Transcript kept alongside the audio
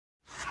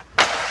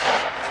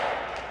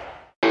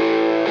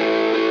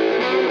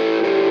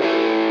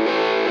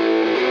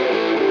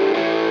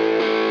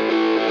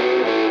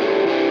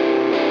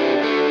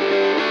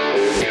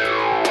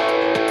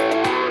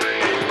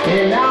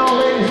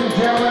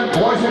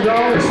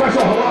Dome. A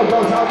special hello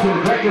goes out to the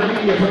Director of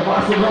Media for the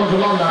Boston Bruins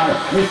alumni,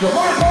 Mr.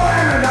 Mark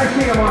Willand. Nice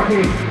meeting you,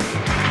 Marky.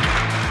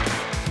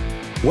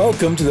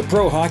 Welcome to the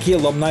Pro Hockey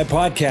Alumni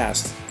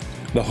Podcast,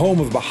 the home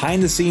of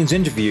behind-the-scenes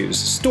interviews,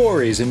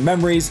 stories, and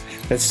memories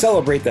that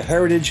celebrate the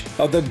heritage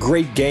of the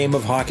great game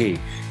of hockey.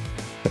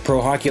 The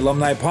Pro Hockey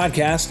Alumni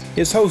Podcast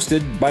is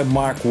hosted by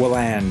Mark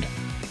Willand.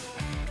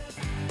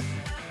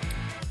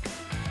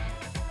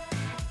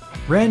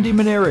 Randy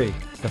Manery,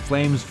 the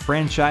Flames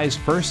franchise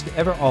first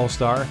ever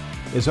All-Star,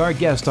 is our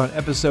guest on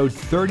episode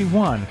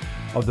 31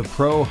 of the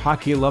Pro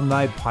Hockey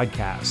Alumni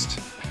Podcast.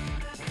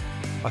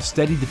 A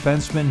steady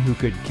defenseman who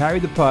could carry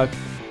the puck,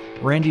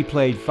 Randy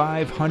played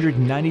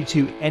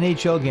 592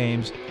 NHL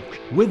games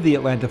with the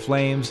Atlanta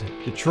Flames,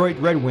 Detroit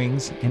Red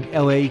Wings, and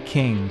LA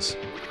Kings.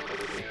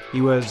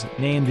 He was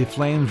named the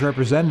Flames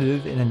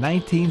representative in a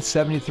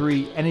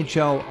 1973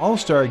 NHL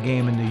All-Star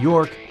game in New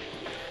York,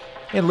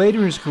 and later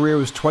in his career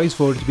was twice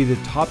voted to be the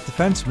top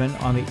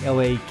defenseman on the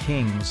LA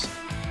Kings.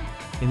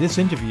 In this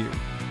interview,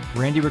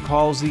 Randy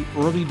recalls the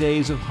early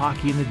days of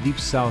hockey in the Deep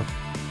South,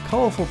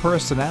 colorful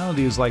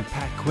personalities like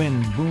Pat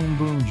Quinn, Boom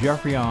Boom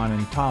Geoffrion,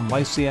 and Tom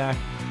Lysiak,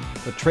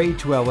 the trade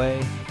to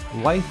LA,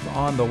 life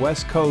on the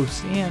West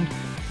Coast, and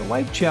the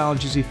life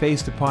challenges he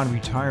faced upon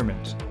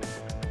retirement.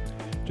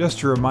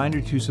 Just a reminder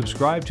to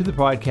subscribe to the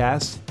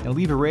podcast and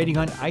leave a rating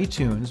on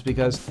iTunes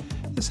because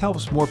this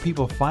helps more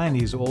people find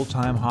these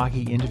old-time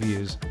hockey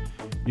interviews.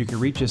 You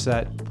can reach us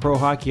at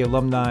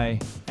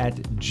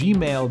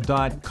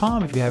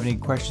prohockeyalumni@gmail.com if you have any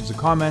questions or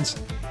comments,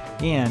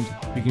 and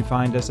you can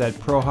find us at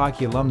Pro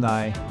Hockey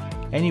Alumni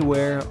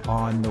anywhere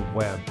on the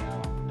web.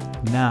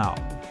 Now,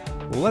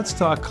 let's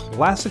talk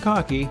classic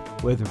hockey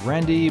with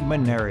Randy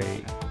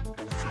Manery.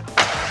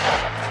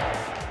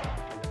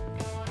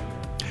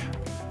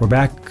 We're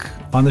back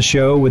on the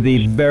show with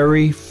the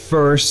very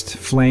first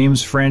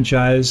Flames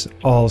franchise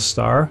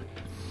All-Star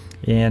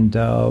and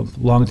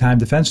longtime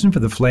defenseman for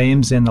the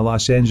Flames and the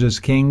Los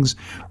Angeles Kings,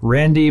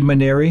 Randy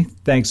Manery.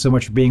 Thanks so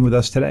much for being with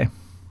us today.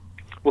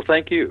 Well,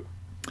 thank you.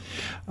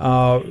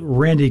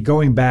 Randy,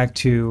 going back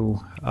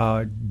to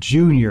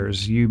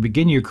juniors, you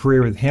begin your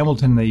career with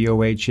Hamilton in the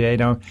UOHA.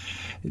 Now,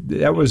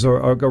 that was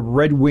a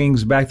Red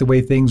Wings back the way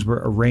things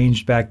were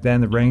arranged back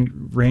then.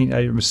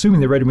 I'm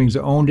assuming the Red Wings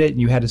owned it, and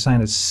you had to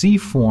sign a C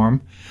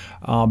form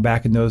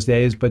back in those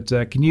days. But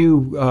can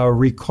you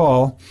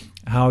recall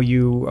how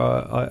you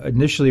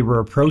initially were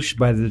approached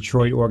by the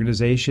Detroit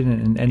organization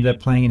and ended up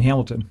playing in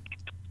Hamilton?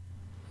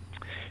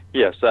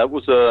 Yes, it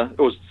was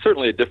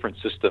certainly a different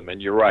system,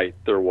 and you're right.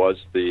 There was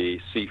the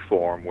C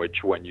form,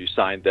 which when you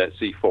signed that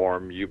C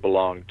form, you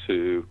belonged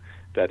to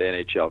that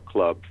NHL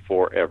club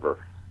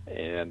forever.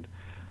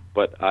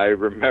 But I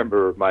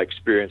remember my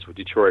experience with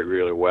Detroit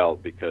really well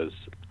because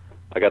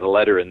I got a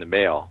letter in the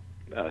mail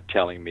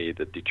telling me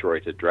that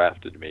Detroit had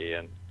drafted me,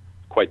 and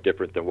quite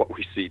different than what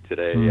we see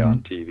today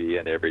on TV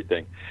and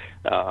everything.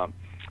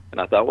 And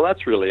I thought, well,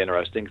 that's really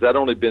interesting because I'd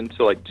only been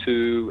to like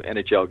 2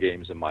 NHL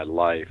games in my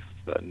life.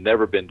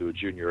 Never been to a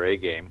junior A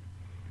game,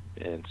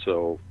 and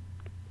so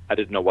I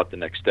didn't know what the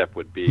next step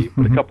would be.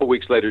 But a couple of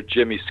weeks later,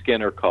 Jimmy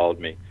Skinner called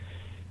me,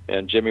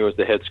 and Jimmy was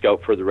the head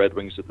scout for the Red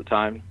Wings at the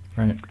time.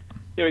 Right.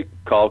 He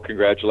called,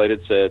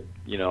 congratulated, said,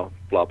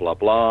 blah, blah,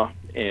 blah,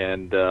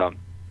 and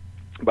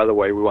by the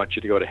way, we want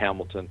you to go to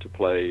Hamilton to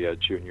play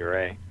junior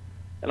A.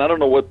 And I don't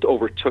know what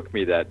overtook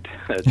me that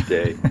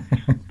day,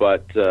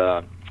 but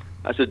I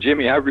said,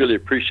 Jimmy, I really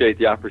appreciate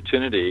the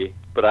opportunity,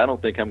 but I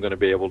don't think I'm going to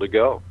be able to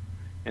go.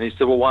 And he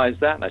said, well, why is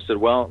that? And I said,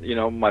 well,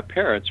 my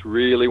parents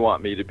really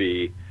want me to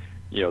be,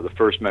 the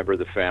first member of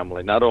the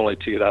family, not only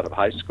to get out of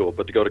high school,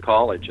 but to go to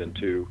college and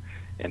to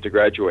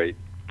graduate.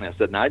 And I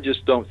said, and I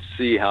just don't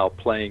see how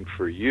playing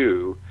for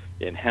you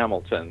in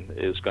Hamilton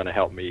is going to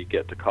help me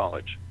get to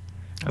college.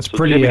 That's so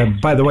pretty,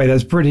 by the way,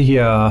 that's pretty,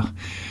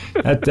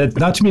 that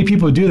not too many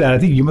people do that. I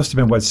think you must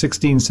have been,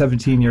 16,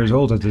 17 years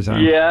old at the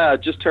time. Yeah,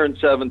 just turned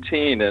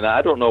 17, and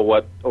I don't know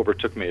what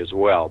overtook me as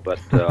well, but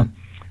I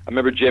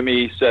remember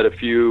Jimmy said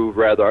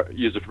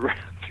used a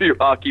few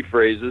hockey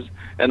phrases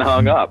and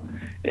hung up.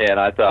 And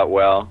I thought,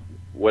 well,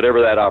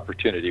 whatever that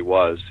opportunity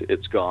was,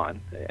 it's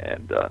gone.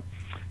 And a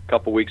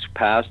couple weeks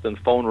passed and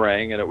the phone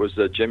rang, and it was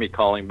Jimmy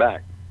calling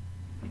back.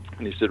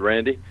 And he said,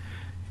 Randy,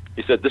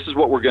 he said, this is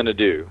what we're going to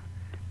do.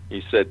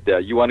 He said,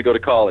 you want to go to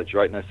college,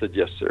 right? And I said,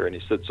 yes, sir. And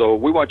he said, so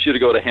we want you to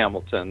go to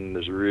Hamilton.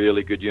 There's a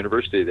really good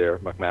university there,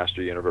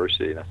 McMaster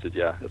University. And I said,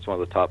 yeah, that's one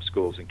of the top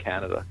schools in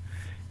Canada.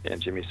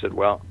 And Jimmy said,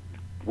 well,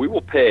 we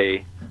will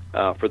pay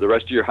for the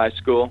rest of your high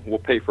school. We'll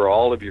pay for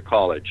all of your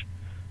college.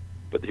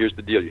 But here's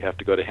the deal. You have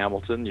to go to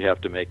Hamilton. You have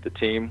to make the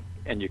team.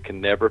 And you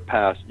can never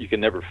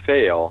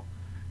fail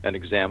an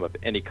exam of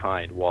any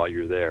kind while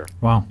you're there.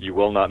 Wow. You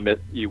will not miss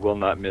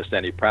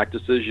any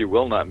practices. You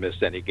will not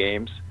miss any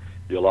games.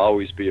 You'll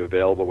always be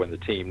available when the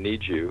team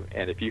needs you.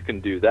 And if you can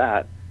do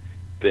that,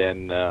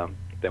 then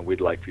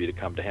we'd like for you to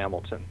come to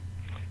Hamilton.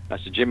 I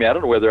said, Jimmy, I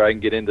don't know whether I can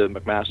get into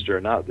McMaster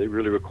or not. They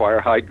really require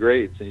high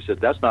grades. And he said,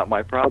 that's not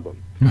my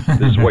problem.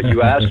 This is what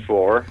you asked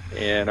for,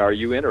 and are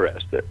you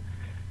interested?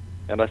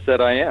 And I said,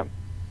 I am.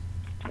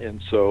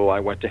 And so I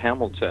went to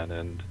Hamilton,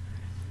 and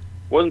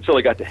wasn't until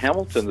I got to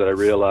Hamilton that I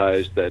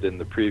realized that in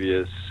the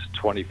previous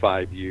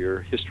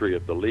 25-year history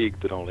of the league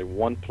that only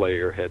one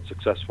player had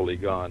successfully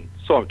gone,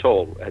 so I'm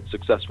told, had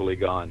successfully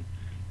gone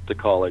to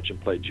college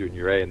and played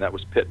Junior A, and that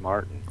was Pitt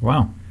Martin.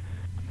 Wow.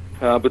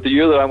 But the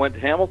year that I went to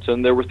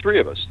Hamilton, there were three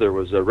of us. There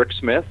was Rick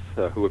Smith,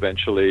 who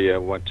eventually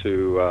went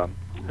to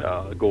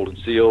Golden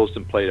Seals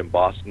and played in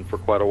Boston for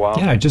quite a while.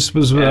 Yeah, I just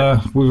was.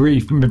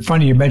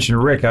 Funny you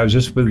mentioned Rick. I was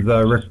just with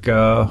Rick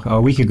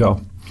a week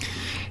ago.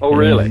 Oh,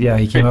 really? Yeah,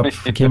 he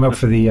came up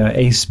for the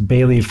Ace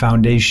Bailey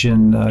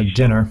Foundation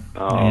dinner,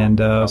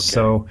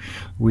 so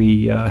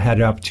we had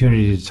an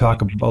opportunity to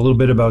talk a little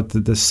bit about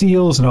the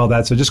Seals and all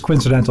that. So just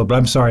coincidental, but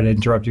I'm sorry to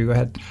interrupt you. Go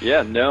ahead.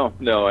 Yeah, no,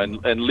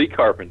 and Lee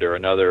Carpenter,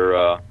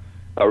 another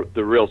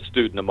the real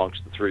student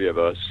amongst the three of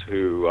us,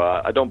 who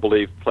I don't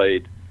believe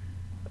played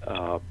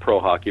pro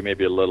hockey,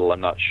 maybe a little,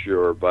 I'm not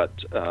sure, but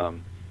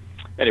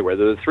anyway,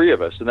 there were the three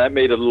of us, and that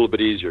made it a little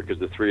bit easier because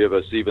the three of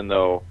us, even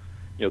though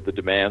the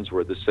demands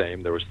were the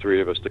same, there was three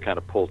of us to kind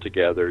of pull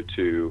together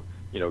to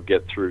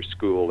get through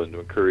school and to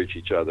encourage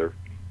each other,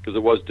 because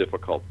it was a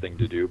difficult thing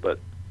to do, but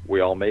we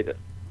all made it.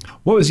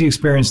 What was the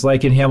experience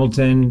like in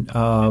Hamilton?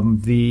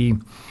 The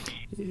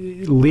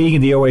league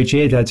and the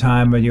OHA at that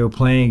time, when you were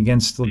playing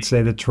against, let's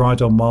say, the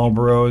Toronto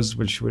Marlboros,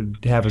 which would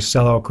have a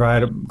sellout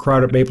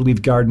crowd at Maple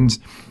Leaf Gardens.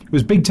 It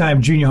was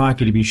big-time junior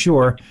hockey, to be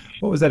sure.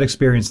 What was that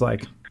experience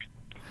like?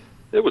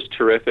 It was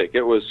terrific.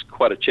 It was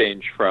quite a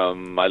change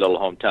from my little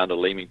hometown of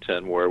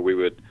Leamington, where we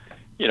would,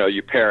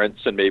 your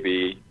parents and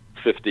maybe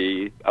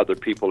 50 other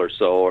people or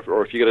so,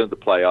 or if you get into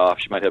the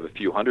playoffs, you might have a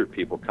few hundred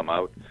people come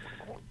out.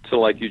 So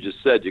like you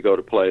just said, you go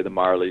to play the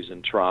Marlies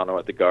in Toronto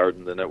at the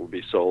Garden, then it would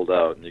be sold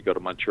out. And you go to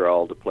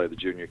Montreal to play the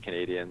Junior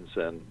Canadians,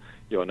 and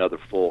another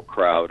full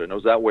crowd. And it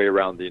was that way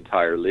around the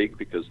entire league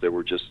because there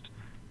were just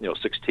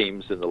 6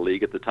 teams in the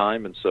league at the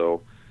time, and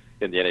so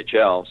in the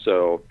NHL.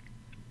 So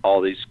all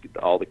the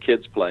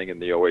kids playing in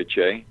the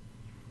OHA,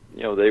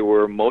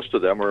 most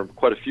of them, or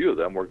quite a few of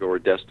them, were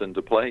destined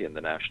to play in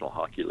the National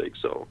Hockey League.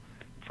 So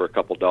for a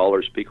couple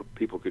dollars, people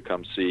could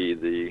come see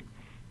the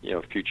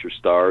future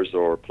stars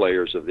or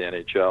players of the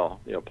NHL,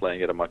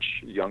 playing at a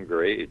much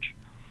younger age.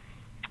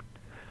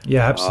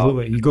 Yeah,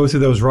 absolutely. You go through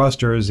those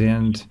rosters,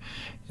 and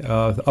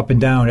up and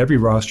down every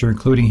roster,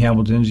 including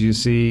Hamilton's, you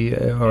see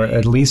or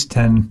at least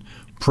 10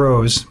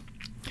 pros,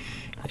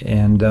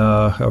 and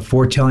a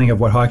foretelling of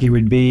what hockey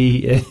would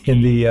be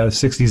in the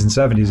 60s and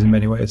 70s in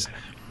many ways.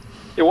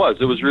 It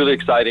was really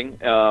exciting.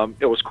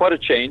 It was quite a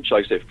change,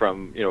 like I say,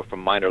 from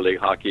minor league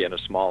hockey in a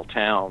small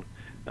town.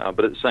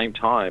 But at the same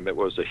time, it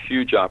was a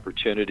huge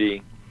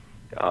opportunity,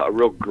 a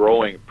real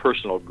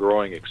personal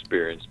growing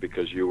experience,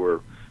 because you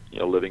were,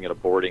 living in a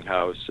boarding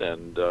house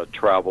and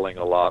traveling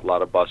a lot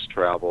of bus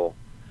travel.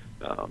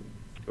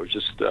 It was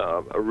just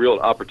a real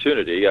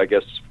opportunity, I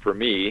guess, for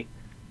me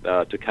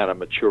to kind of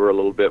mature a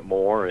little bit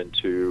more and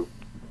to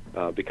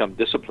become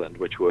disciplined,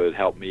 which would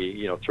help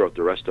me, throughout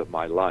the rest of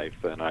my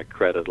life. And I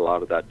credit a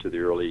lot of that to the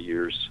early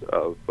years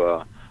of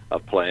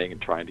playing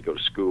and trying to go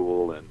to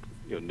school and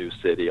new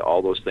city,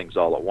 all those things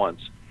all at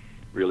once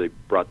really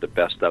brought the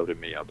best out of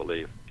me, I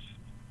believe.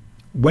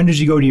 When did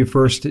you go to your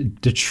first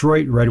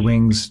Detroit Red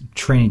Wings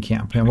training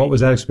camp, and what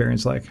was that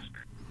experience like?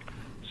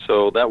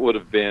 So that would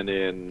have been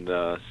in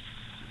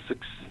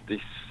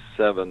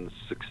 67,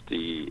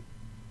 68,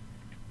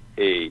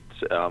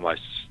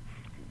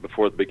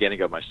 before the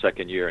beginning of my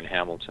second year in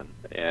Hamilton.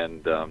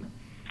 And,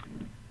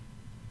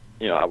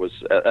 I was,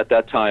 at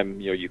that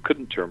time, you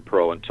couldn't turn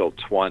pro until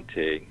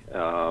 20.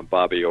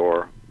 Bobby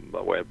Orr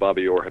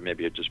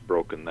had just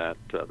broken that.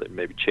 They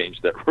maybe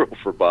changed that rule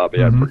for Bobby.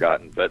 Mm-hmm. I've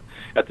forgotten. But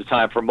at the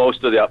time, for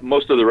most of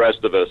the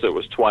rest of us, it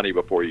was 20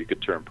 before you could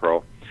turn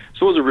pro.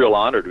 So it was a real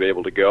honor to be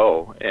able to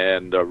go,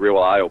 and a real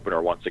eye opener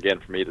once again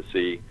for me to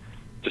see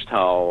just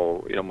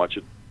how much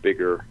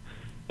bigger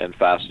and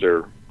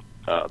faster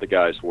the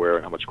guys were,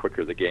 and how much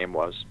quicker the game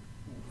was.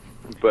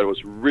 But it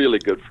was really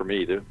good for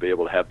me to be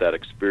able to have that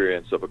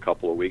experience of a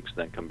couple of weeks,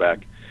 then come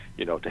back,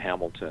 to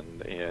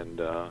Hamilton and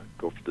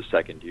go for the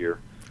second year.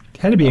 It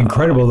had to be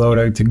incredible,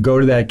 though, to go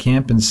to that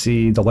camp and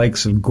see the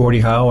likes of Gordie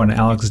Howe and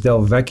Alex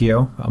Del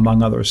Vecchio,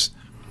 among others.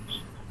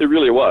 It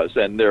really was,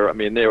 and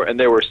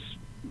they were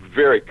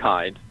very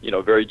kind,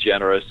 very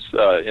generous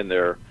in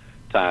their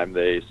time.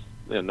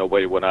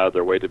 Nobody went out of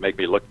their way to make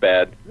me look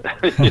bad.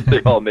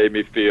 They all made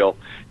me feel,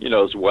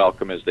 as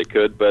welcome as they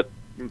could. But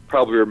you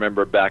probably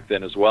remember back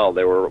then as well,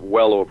 there were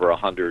well over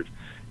 100,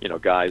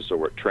 guys that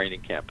were at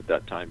training camp at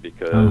that time,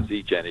 because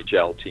each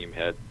NHL team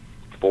had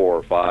 4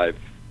 or 5.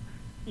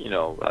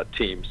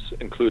 Teams,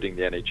 including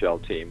the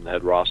NHL team,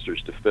 had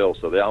rosters to fill,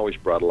 so they always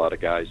brought a lot of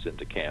guys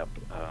into camp.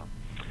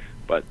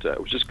 But it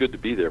was just good to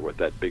be there with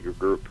that bigger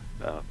group,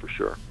 for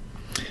sure.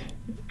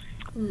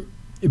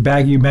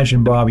 Back, you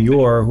mentioned Bobby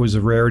Orr, who was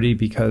a rarity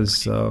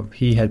because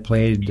he had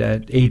played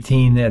at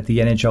 18 at the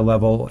NHL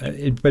level,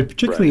 but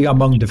particularly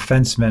among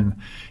defensemen.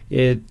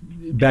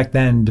 Back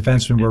then,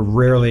 defensemen were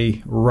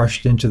rarely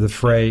rushed into the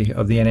fray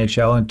of the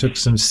NHL, and took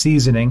some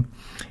seasoning.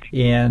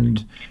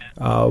 And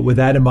with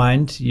that in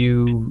mind,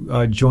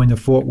 you joined the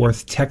Fort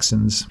Worth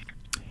Texans.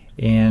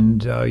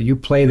 and you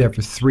played there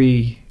for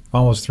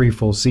almost three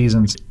full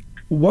seasons.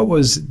 What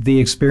was the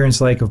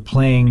experience like of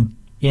playing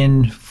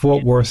in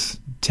Fort Worth,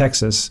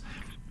 Texas,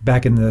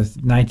 back in the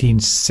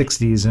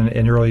 1960s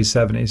and early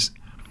 70s?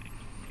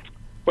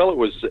 Well, it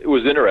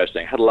was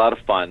interesting. Had a lot of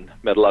fun.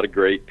 Met a lot of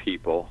great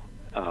people.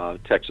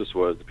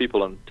 The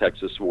people in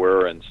Texas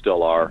were and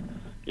still are,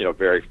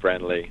 very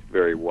friendly,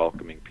 very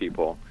welcoming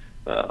people.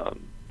 The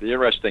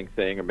interesting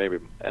thing,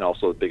 and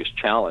also the biggest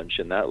challenge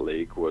in that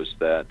league, was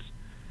that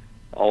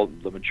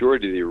the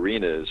majority of the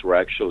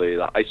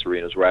ice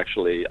arenas were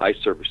actually ice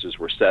surfaces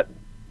were set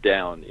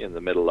down in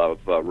the middle of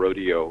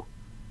rodeo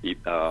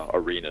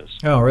arenas.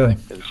 Oh, really?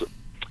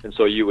 And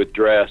so you would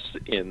dress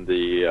in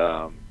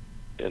the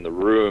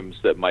rooms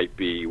that might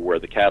be where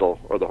the cattle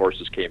or the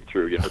horses came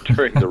through,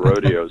 during the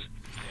rodeos.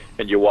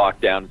 And you walk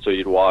down, so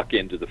you'd walk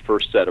into the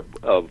first set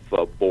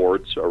of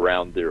boards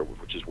around there,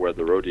 which is where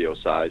the rodeo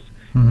size,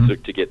 so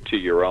to get to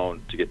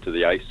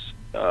the ice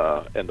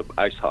and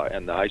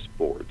the ice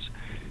boards.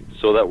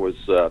 So that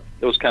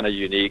was kind of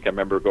unique. I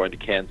remember going to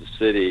Kansas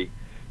City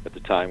at the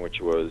time, which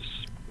was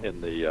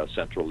in the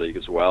Central League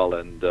as well,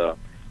 and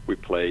we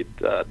played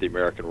the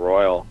American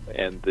Royal,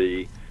 and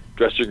the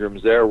dressing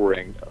rooms there were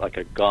in like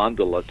a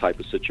gondola type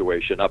of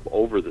situation up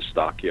over the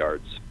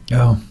stockyards,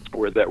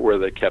 where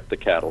they kept the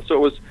cattle. So it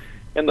was,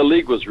 and the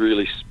league was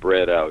really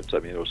spread out. I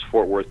mean, it was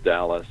Fort Worth,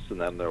 Dallas, and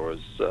then there was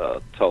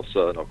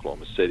Tulsa and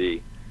Oklahoma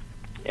City,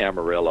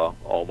 Amarillo,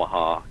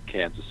 Omaha,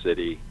 Kansas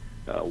City.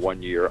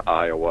 1 year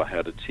Iowa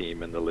had a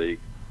team in the league,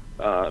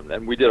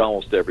 and we did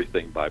almost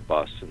everything by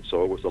bus, and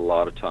so it was a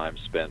lot of time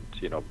spent,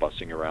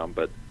 bussing around.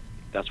 But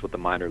that's what the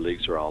minor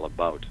leagues are all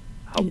about.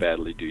 How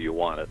badly do you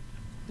want it?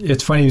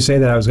 It's funny you say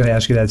that. I was going to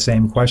ask you that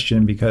same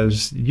question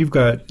because you've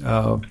got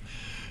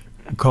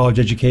college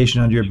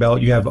education under your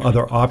belt. You have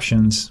other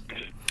options,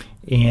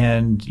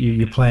 and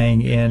you're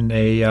playing in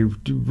a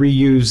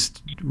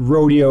reused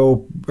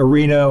rodeo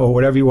arena or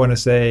whatever you want to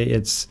say.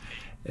 It's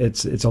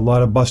a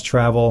lot of bus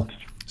travel.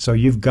 So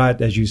you've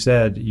got, as you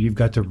said, you've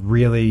got to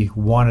really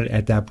want it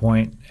at that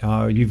point.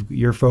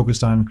 You're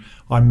focused on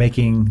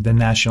making the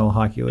National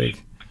Hockey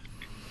League.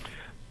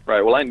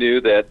 Right. Well, I knew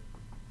that.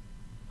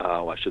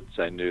 I shouldn't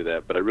say I knew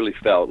that, but I really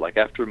felt like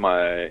after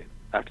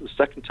the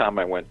second time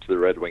I went to the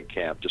Red Wing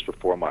camp, just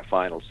before my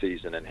final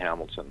season in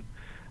Hamilton,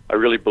 I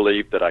really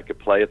believed that I could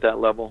play at that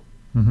level.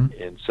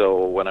 Mm-hmm. And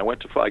so when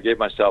I gave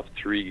myself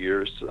 3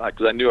 years,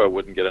 because I knew I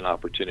wouldn't get an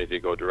opportunity to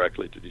go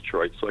directly to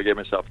Detroit, so I gave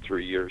myself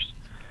 3 years.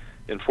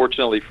 And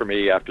fortunately for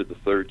me, after the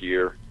third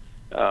year,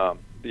 the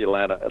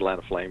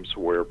Atlanta Flames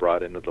were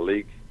brought into the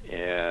league,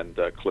 and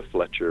Cliff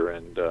Fletcher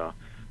and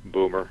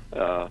Boomer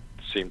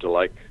seemed to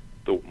like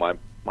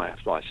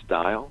my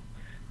style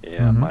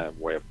and my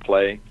way of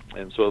play,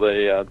 and so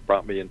they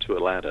brought me into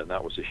Atlanta, and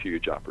that was a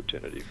huge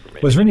opportunity for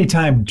me. Was there any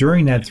time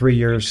during that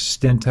 3-year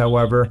stint,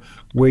 however,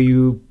 where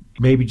you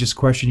maybe just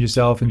questioned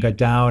yourself and got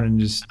down and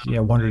just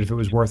wondered if it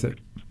was worth it?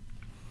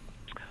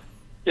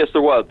 Yes,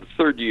 there was. The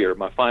third year,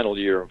 my final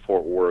year in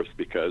Fort Worth,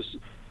 because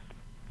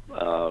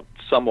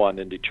someone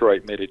in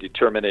Detroit made a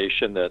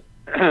determination that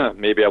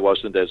maybe I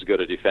wasn't as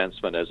good a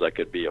defenseman as I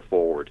could be a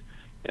forward,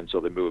 and so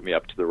they moved me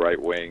up to the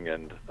right wing,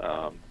 and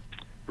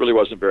really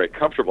wasn't very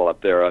comfortable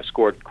up there. I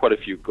scored quite a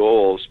few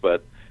goals, and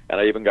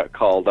I even got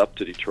called up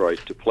to Detroit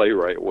to play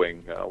right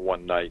wing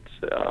one night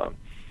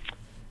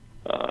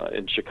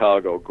in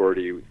Chicago.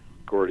 Gordy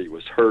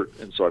was hurt,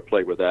 and so I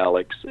played with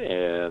Alex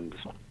and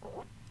I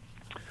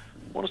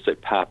want to say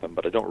Papin,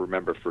 but I don't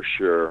remember for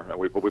sure.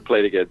 We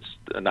played against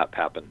not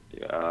Papin.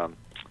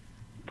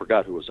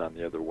 Forgot who was on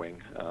the other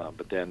wing.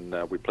 But then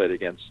we played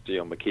against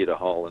Makita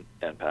Hall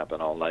and Papin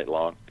all night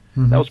long.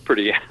 Mm-hmm. That was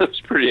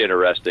pretty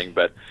interesting,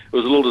 but it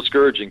was a little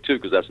discouraging too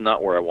because that's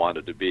not where I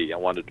wanted to be. I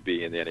wanted to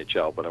be in the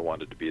NHL, but I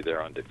wanted to be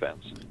there on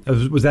defense.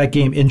 Was that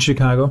game in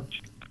Chicago?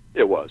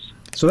 It was.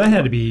 So that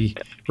had to be,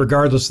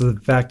 regardless of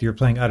the fact that you're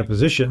playing out of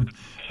position,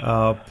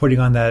 putting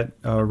on that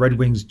Red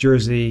Wings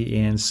jersey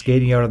and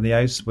skating out on the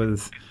ice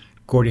with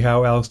Gordie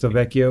Howe, Alex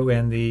Delvecchio,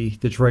 and the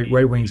Detroit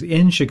Red Wings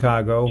in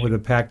Chicago with a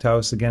packed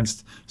house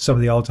against some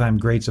of the all-time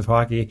greats of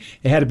hockey.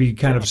 It had to be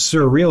kind of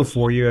surreal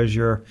for you as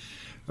you're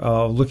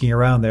looking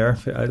around there.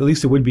 At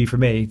least it would be for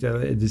me,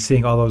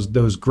 seeing all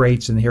those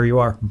greats, and here you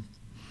are.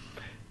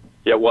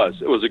 Yeah, it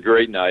was. It was a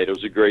great night. It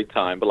was a great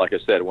time. But like I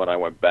said, when I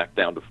went back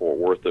down to Fort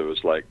Worth, it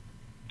was like,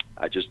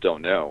 I just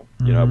don't know.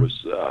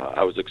 Mm-hmm.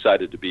 I was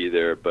excited to be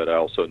there, but I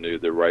also knew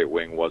the right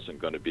wing wasn't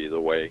going to be the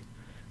way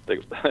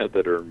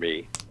that earned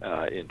me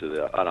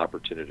into an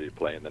opportunity to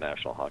play in the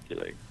National Hockey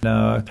League.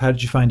 How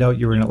did you find out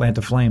you were an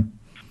Atlanta Flame?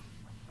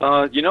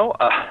 I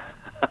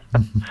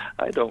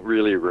don't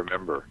really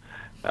remember.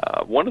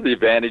 One of the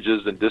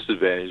advantages and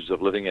disadvantages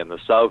of living in the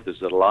South is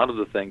that a lot of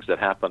the things that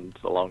happened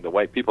along the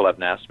way, people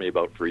haven't asked me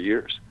about for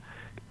years.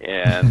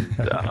 And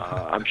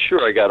I'm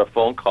sure I got a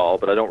phone call,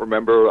 but I don't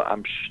remember.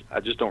 I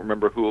just don't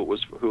remember who it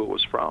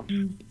was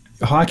from.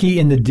 Hockey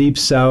in the Deep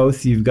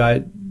South. You've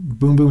got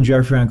Boom Boom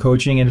Jeffrey on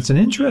coaching, and it's an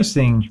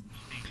interesting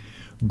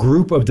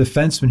group of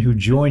defensemen who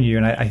join you.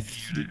 And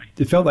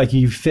it felt like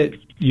you fit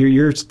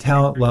your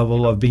talent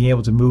level of being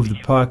able to move the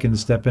puck and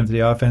step into the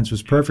offense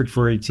was perfect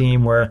for a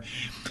team where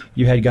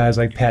you had guys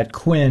like Pat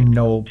Quinn,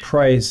 Noel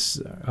Price,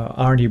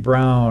 Arnie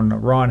Brown,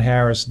 Ron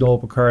Harris, Noel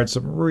Picard,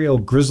 some real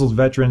grizzled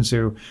veterans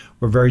who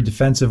were very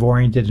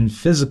defensive-oriented and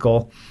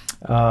physical.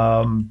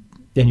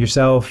 And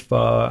yourself,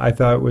 I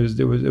thought it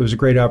was a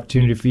great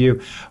opportunity for you.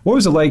 What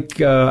was it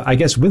like, I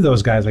guess, with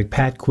those guys like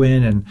Pat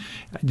Quinn, and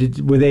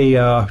were they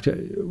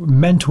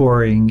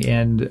mentoring?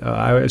 And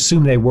I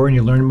assume they were, and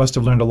you must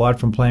have learned a lot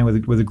from playing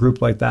with a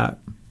group like that.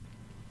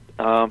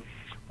 Well,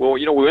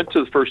 we went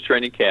to the first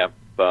training camp.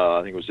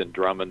 I think it was in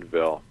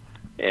Drummondville,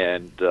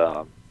 and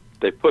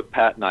they put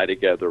Pat and I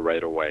together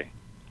right away,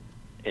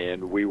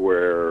 and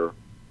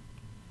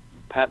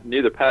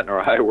neither Pat nor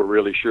I were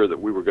really sure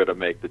that we were going to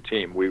make the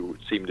team. We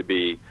seemed to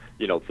be,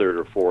 third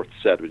or fourth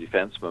set of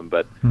defensemen,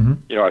 but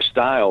our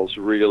styles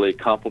really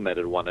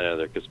complemented one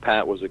another because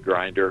Pat was a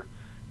grinder,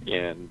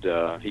 and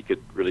he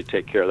could really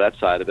take care of that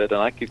side of it,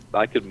 and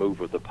I could move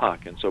with the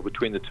puck. And so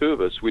between the two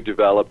of us, we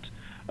developed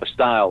a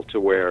style to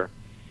where,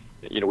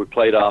 we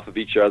played off of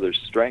each other's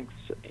strengths,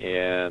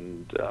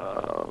 and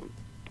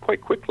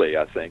quite quickly,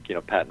 I think,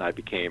 Pat and I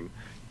became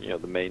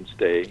the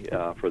mainstay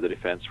for the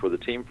defense for the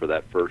team for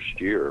that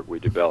first year. We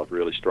developed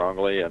really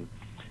strongly, and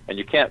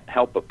you can't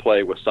help but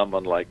play with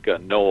someone like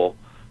Noel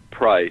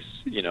Price,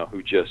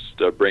 who just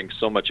brings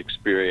so much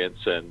experience,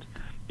 and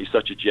he's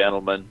such a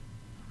gentleman,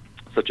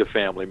 such a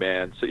family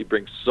man. So he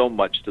brings so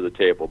much to the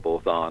table,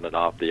 both on and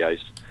off the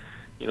ice.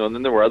 And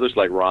then there were others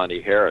like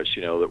Ronnie Harris,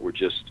 that were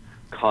just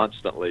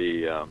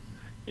constantly,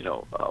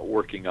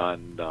 working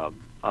on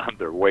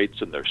their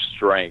weights and their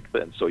strength,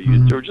 and so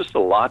there was just a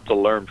lot to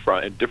learn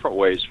from in different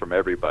ways from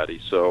everybody.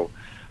 So,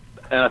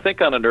 and I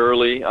think on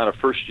a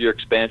first-year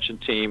expansion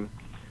team,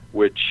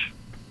 which,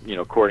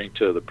 according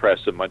to the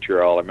press in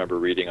Montreal, I remember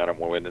reading on them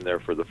when we went in there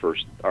for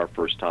our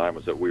first time,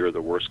 was that we were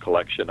the worst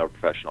collection of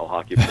professional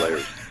hockey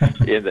players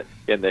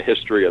in the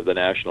history of the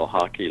National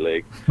Hockey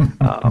League.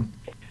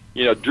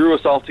 Drew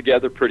us all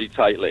together pretty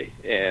tightly,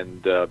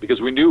 and because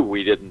we knew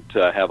we didn't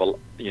have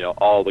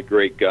all the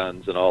great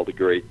guns and all the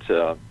great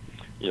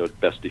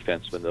best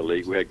defensemen in the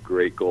league. We had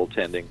great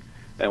goaltending,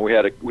 and we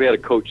had a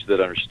coach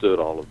that understood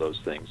all of those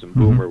things. And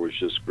Boomer was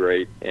just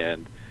great,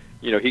 and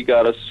he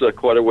got us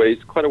quite a ways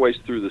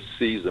through the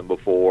season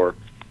before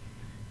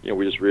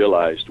we just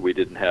realized we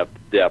didn't have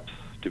the depth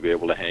to be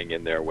able to hang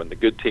in there. When the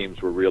good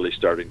teams were really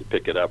starting to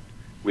pick it up,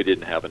 we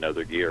didn't have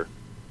another gear.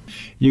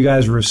 You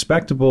guys were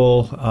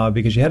respectable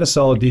because you had a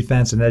solid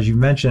defense, and as you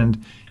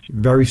mentioned,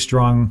 very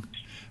strong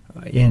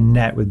in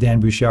net with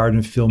Dan Bouchard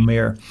and Phil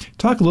Mayer.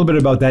 Talk a little bit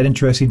about that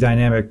interesting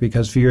dynamic,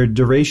 because for your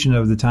duration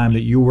of the time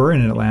that you were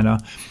in Atlanta,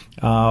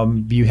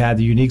 you had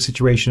the unique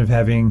situation of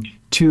having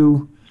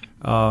two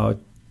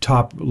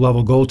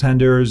top-level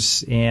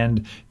goaltenders.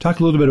 And talk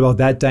a little bit about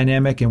that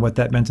dynamic and what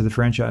that meant to the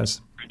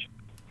franchise.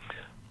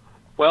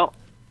 Well,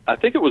 I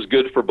think it was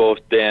good for both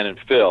Dan and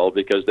Phil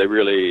because they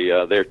really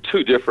they're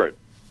two different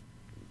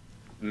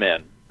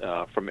men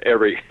from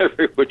every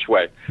which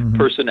way.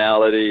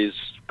 Personalities,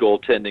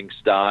 goaltending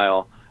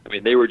style. I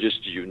mean, they were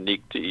just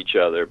unique to each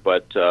other,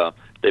 but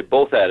they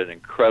both had an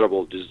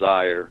incredible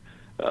desire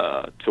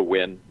to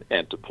win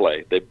and to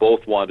play. They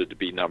both wanted to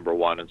be number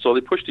one, and so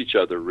they pushed each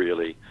other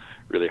really,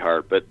 really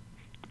hard. But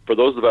for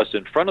those of us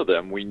in front of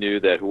them, we knew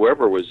that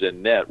whoever was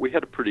in net, we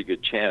had a pretty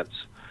good chance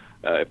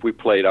if we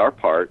played our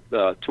part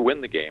to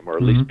win the game, or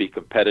at least be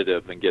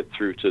competitive and get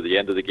through to the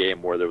end of the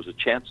game where there was a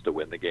chance to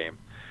win the game.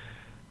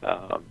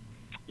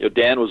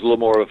 Dan was a little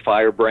more of a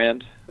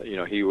firebrand.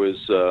 He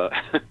was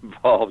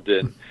involved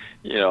in,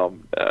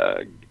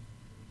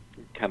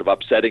 kind of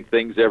upsetting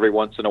things every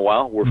once in a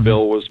while, where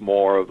Phil was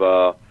more of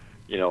a,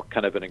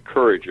 kind of an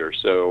encourager.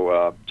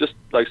 So just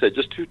like I said,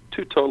 just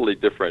two totally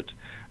different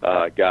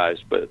guys.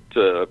 But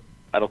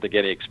I don't think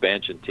any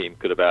expansion team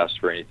could have asked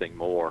for anything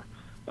more,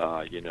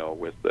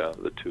 with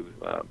the two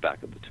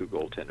back of the two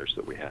goaltenders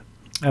that we had.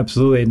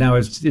 Absolutely. Now,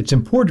 it's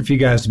important for you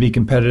guys to be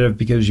competitive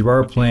because you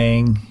are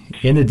playing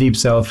in the Deep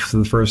South for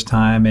the first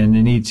time, and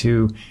you need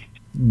to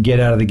get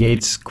out of the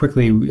gates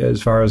quickly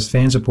as far as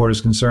fan support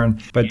is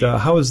concerned. But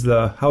how was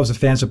the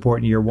fan support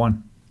in year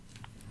one?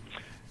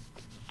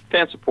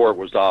 Fan support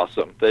was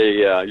awesome.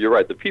 You're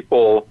right. The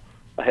people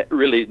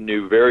really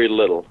knew very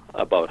little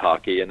about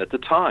hockey, and at the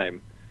time,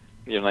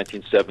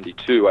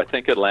 1972, I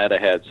think Atlanta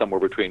had somewhere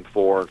between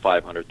 400,000 and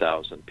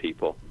 500,000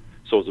 people.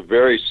 So it was a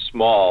very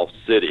small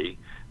city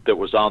that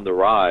was on the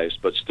rise,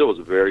 but still was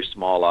a very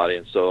small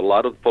audience. So a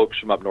lot of the folks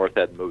from up north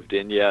hadn't moved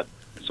in yet.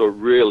 So it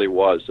really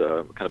was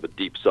kind of a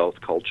Deep South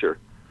culture.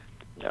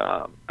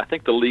 I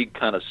think the league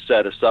kind of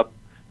set us up.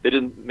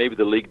 Maybe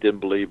the league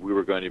didn't believe we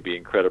were going to be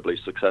incredibly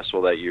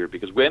successful that year,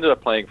 because we ended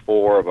up playing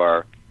four of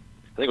our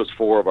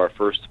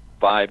first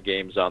 5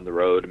 games on the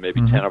road, and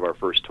maybe 10 of our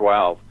first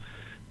 12.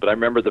 But I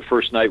remember the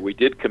first night we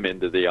did come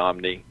into the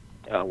Omni.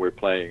 We were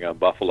playing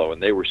Buffalo,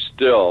 and they were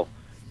still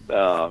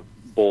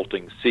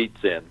bolting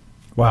seats in.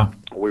 Wow!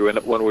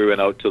 When we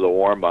went out to the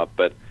warm up,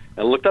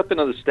 and looked up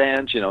into the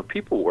stands.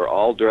 People were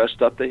all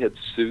dressed up. They had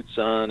suits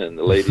on, and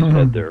the ladies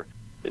had their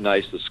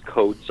nicest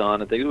coats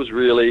on. I think it was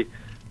really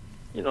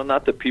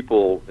not that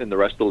people in the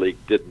rest of the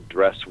league didn't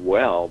dress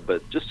well,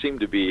 but just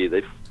seemed to be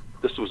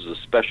this was a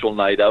special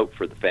night out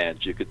for the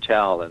fans. You could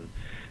tell. And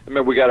I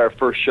remember we got our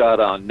first shot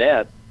on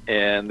net,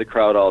 and the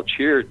crowd all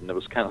cheered, and it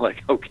was kind of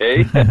like,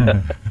 okay,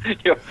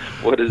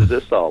 what is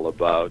this all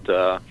about?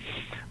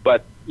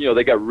 But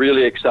they got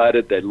really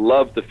excited. They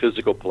loved the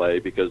physical play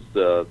because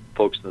the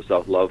folks in the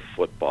South love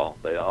football.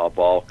 They of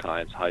all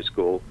kinds, high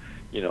school,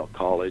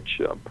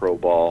 college, pro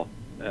ball,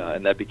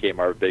 and that became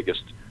one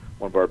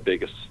of our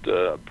biggest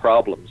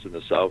problems in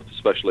the South,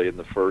 especially in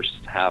the first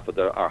half of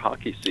our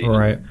hockey season.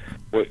 Right.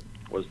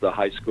 Was the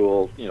high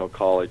school,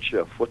 college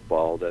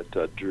football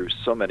that drew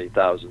so many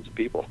thousands of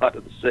people out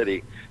of the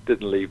city.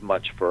 Didn't leave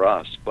much for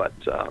us. But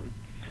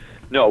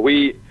no,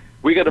 we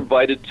got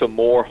invited to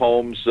more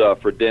homes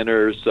for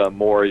dinners,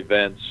 more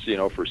events,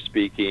 for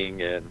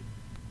speaking,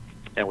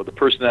 and with a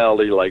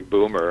personality like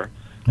Boomer,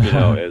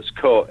 as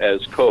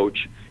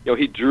coach,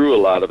 he drew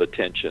a lot of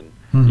attention,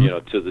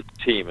 to the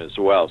team as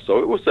well. So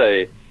it was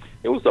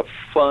a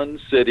fun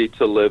city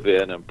to live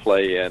in and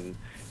play in.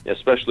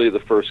 Especially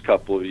the first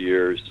couple of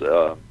years,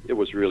 it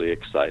was really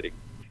exciting.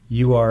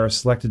 You are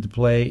selected to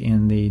play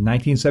in the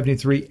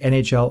 1973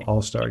 NHL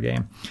All-Star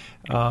Game.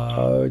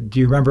 Do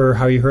you remember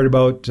how you heard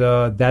about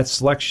that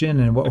selection,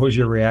 and what was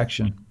your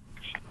reaction?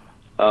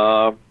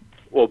 Well,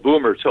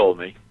 Boomer told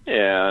me,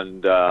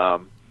 and I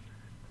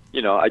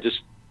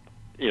just,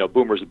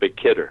 Boomer's a big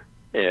kidder,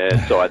 and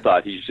so I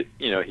thought he's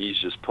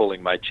just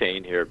pulling my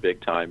chain here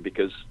big time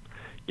because,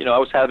 I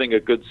was having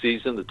a good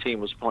season, the team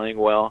was playing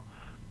well.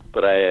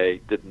 But I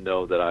didn't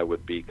know that I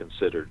would be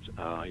considered,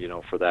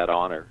 for that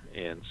honor,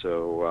 and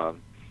so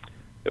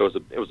it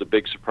was a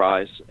big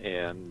surprise.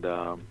 And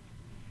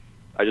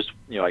I just,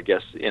 I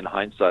guess in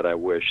hindsight, I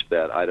wish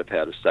that I'd have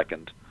had a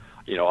second,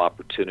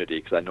 opportunity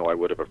because I know I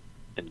would have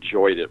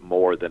enjoyed it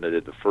more than I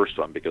did the first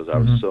one because I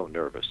was so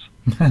nervous.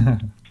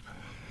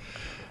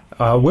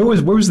 Where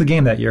was the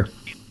game that year?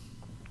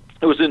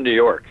 It was in New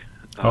York.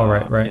 Oh,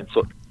 right.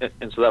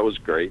 And so that was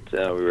great. We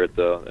were at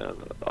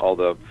all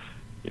the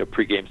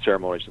pre-game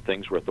ceremonies and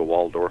things were at the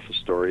Waldorf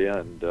Astoria,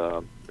 and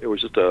it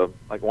was just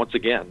once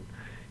again,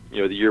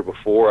 the year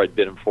before I'd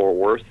been in Fort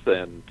Worth,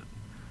 and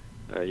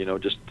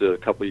just a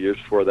couple of years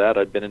before that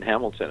I'd been in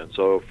Hamilton, and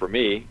so for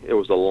me it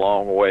was a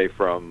long way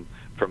from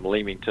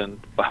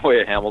Leamington by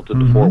way of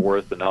Hamilton to Fort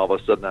Worth, and all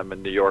of a sudden I'm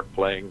in New York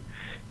playing,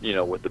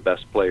 with the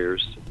best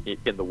players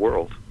in the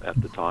world at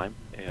the time,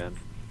 and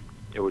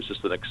it was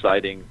just an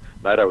exciting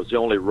night. I was the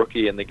only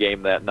rookie in the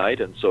game that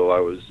night, and so I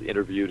was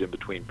interviewed in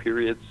between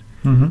periods.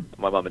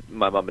 My mom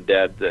and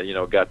dad,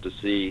 got to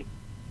see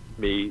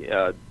me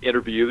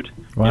interviewed,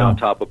 wow. On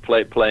top of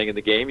playing in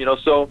the game,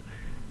 So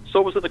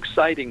it was an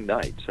exciting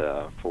night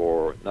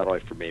for not only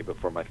for me but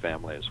for my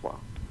family as well.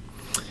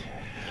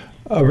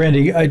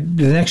 Randy,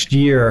 the next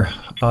year,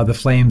 the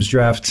Flames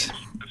draft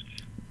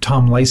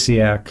Tom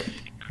Lysiak,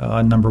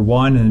 number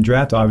one in the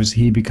draft.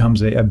 Obviously, he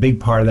becomes a big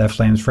part of that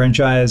Flames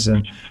franchise,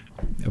 and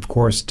of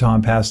course,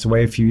 Tom passed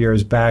away a few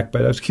years back.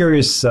 But I was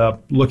curious,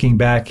 looking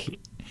back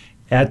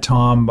at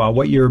Tom,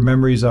 what your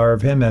memories are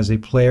of him as a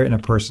player and a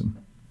person.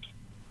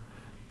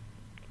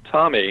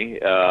 Tommy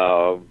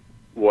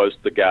was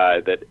the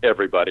guy that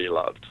everybody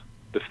loved.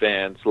 The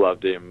fans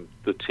loved him,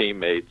 the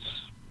teammates.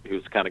 He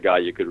was the kind of guy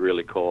you could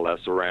really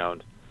coalesce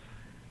around.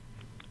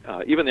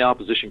 Even the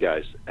opposition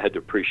guys had to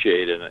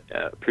appreciate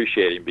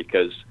him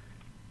because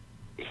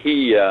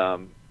he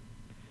had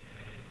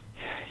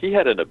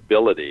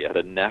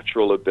a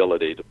natural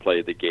ability to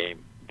play the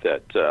game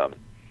that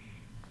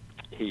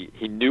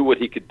he knew what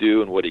he could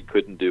do and what he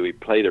couldn't do. He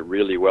played it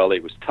really well. He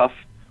was tough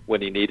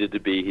when he needed to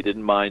be. He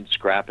didn't mind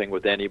scrapping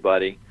with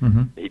anybody.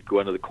 He'd go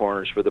into the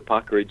corners for the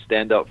puck, or he'd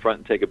stand out front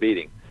and take a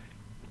beating.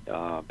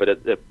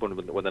 But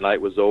when the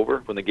night was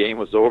over, when the game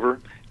was over,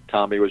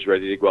 Tommy was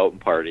ready to go out and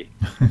party.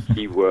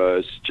 He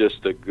was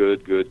just a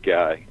good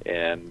guy,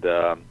 and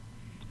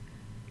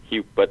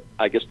but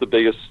I guess the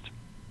biggest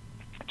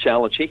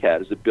challenge he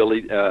had is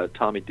that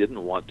Tommy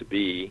didn't want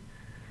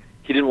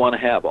to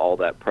have all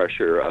that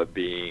pressure of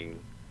being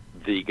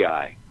the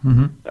guy.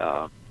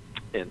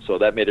 And so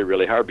that made it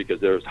really hard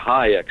because there was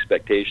high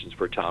expectations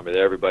for Tommy. That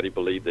everybody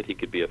believed that he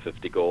could be a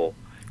 50-goal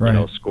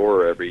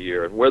scorer every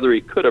year. And whether he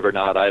could have or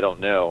not, I don't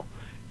know.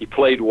 He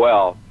played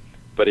well,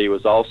 but he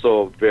was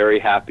also very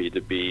happy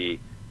to be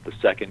the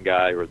second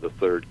guy or the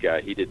third guy.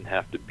 He didn't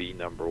have to be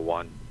number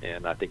one,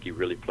 and I think he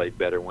really played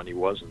better when he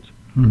wasn't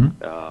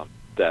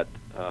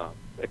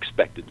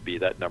expected to be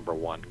that number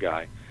one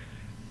guy.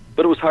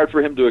 But it was hard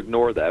for him to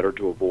ignore that or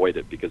to avoid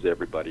it because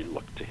everybody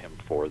looked to him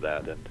for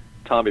that. And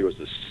Tommy was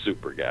a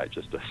super guy,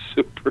 just a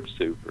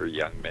super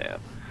young man.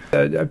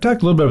 I've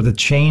talked a little bit about the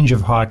change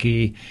of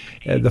hockey.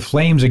 The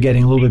Flames are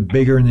getting a little bit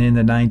bigger in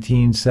the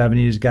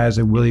 1970s. Guys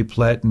like Willie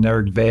Plett and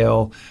Eric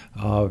Vale,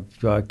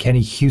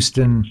 Kenny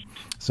Houston.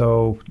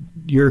 So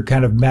you're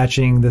kind of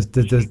matching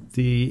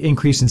the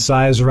increase in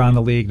size around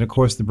the league. And, of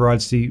course, the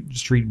Broad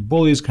Street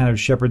Bullies kind of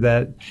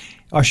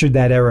ushered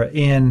that era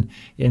in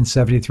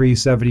 73,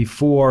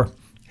 74.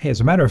 Hey, as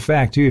a matter of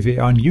fact, too, if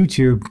you on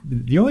YouTube,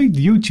 the only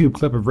YouTube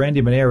clip of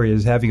Randy Manery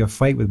is having a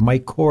fight with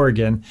Mike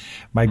Corrigan,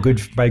 my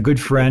good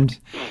friend,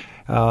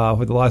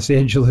 with the Los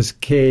Angeles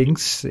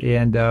Kings,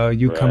 and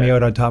you coming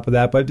out on top of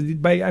that. But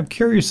I'm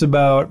curious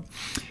about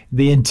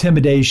the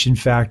intimidation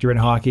factor in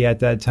hockey at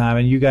that time.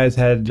 And you guys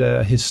had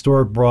a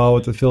historic brawl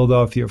with the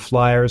Philadelphia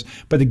Flyers,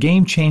 but the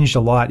game changed a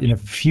lot in a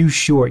few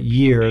short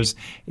years.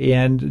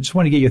 And I just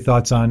want to get your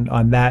thoughts on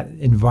that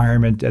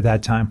environment at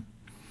that time.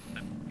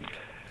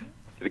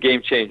 The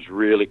game changed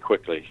really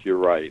quickly. You're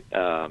right.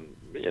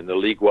 And the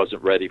league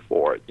wasn't ready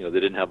for it. They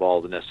didn't have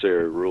all the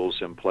necessary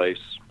rules in place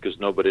because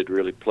nobody had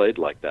really played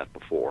like that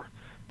before.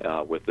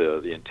 With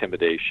the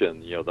intimidation,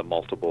 the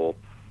multiple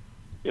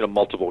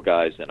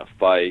guys in a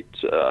fight,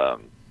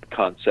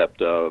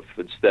 concept of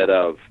instead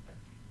of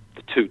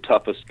the two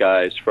toughest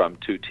guys from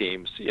two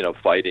teams,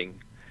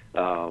 fighting,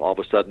 all of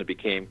a sudden it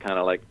became kind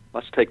of like,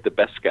 let's take the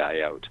best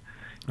guy out.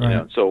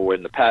 Right. So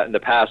in the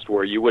past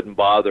where you wouldn't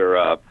bother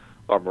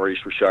or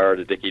Maurice Richard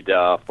or Dickie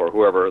Duff or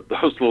whoever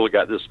those little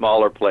guys, the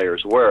smaller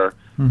players were,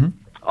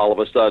 all of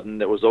a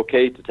sudden it was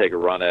okay to take a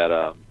run at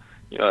a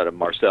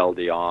Marcel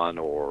Dion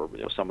or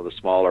some of the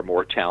smaller,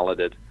 more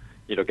talented,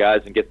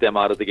 guys and get them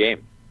out of the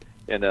game.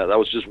 And that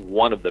was just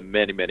one of the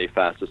many, many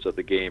facets of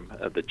the game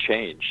that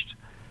changed.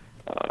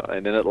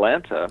 And in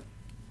Atlanta,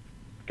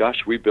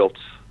 gosh, we built,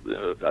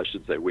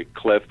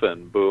 Cliff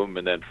and Boom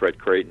and then Fred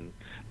Creighton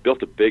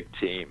built a big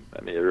team.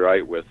 I mean, you're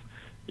right, with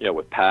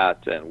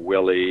Pat and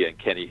Willie and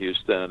Kenny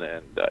Houston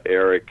and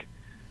Eric,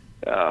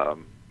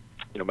 and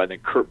then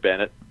Kurt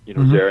Bennett,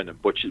 was there, and then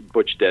Butch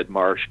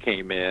Deadmarsh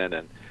came in,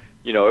 and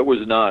it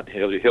was not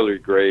Hillary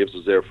Graves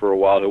was there for a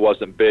while. It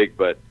wasn't big,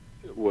 but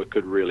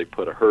could really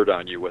put a hurt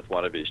on you with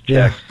one of his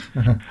checks.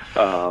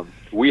 Yeah.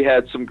 We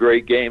had some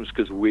great games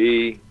because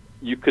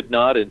you could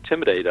not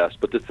intimidate us.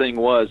 But the thing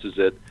is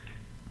that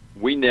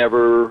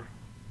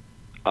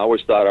I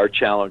always thought our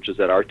challenge is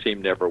that our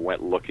team never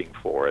went looking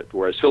for it.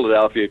 Whereas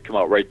Philadelphia would come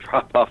out right,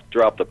 drop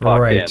the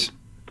puck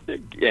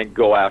and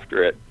go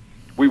after it.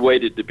 We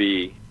waited to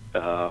be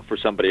for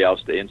somebody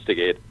else to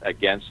instigate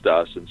against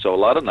us. And so a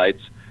lot of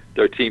nights,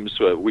 their teams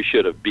we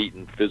should have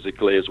beaten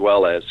physically as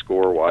well as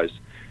score-wise,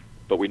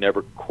 but we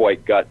never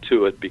quite got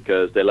to it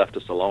because they left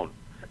us alone.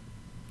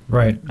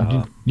 Right.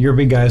 Your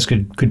big guys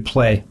could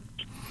play.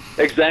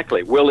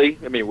 Exactly. Willie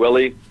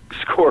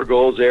score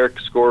goals, Eric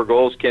score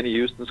goals, Kenny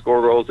Houston score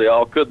goals. They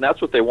all could, and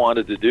that's what they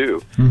wanted to do.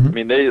 I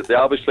mean, they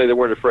obviously they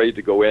weren't afraid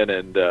to go in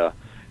and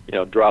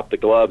drop the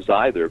gloves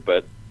either.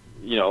 But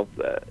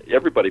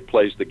everybody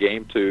plays the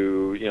game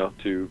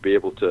to be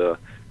able to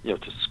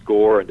to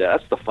score, and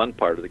that's the fun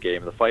part of the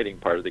game. The fighting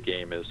part of the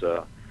game is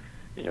a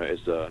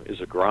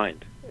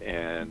grind,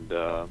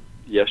 and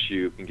yes,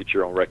 you can get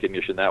your own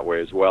recognition that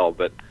way as well.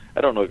 But I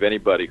don't know of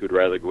anybody who'd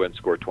rather go and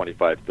score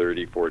 25,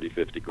 30, 40,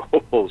 50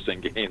 goals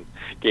and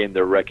gain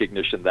their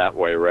recognition that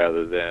way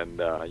rather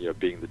than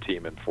being the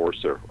team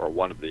enforcer or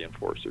one of the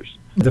enforcers.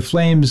 The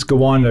Flames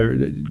go on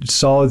to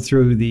solid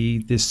through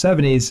the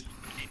 70s,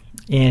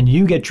 and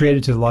you get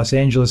traded to the Los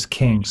Angeles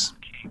Kings.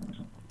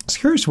 I was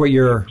curious what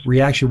your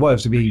reaction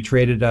was to be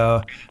traded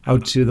out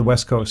to the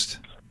West Coast.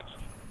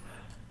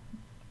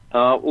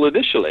 Well,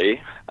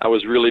 initially, I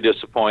was really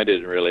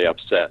disappointed and really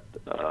upset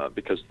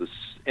because the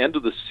end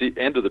of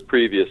the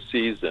previous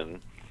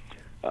season,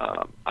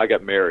 I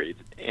got married,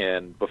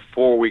 and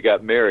before I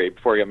got married,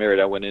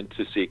 I went in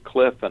to see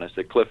Cliff, and I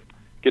said, Cliff,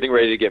 getting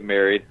ready to get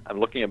married, I'm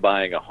looking at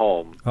buying a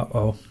home.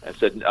 Uh-oh. I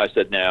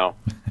said, now,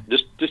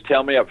 just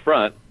tell me up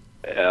front,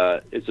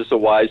 is this a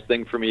wise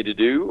thing for me to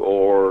do,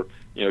 or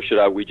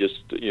we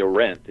just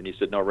rent? And he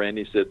said, no,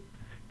 Randy. He said,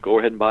 go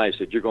ahead and buy. He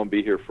said, you're going to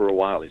be here for a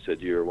while. He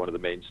said, you're one of the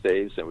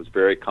mainstays. And it was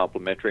very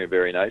complimentary and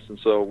very nice. And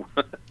so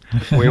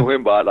I went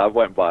and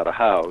bought a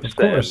house. Of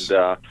course.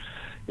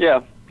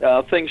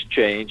 And things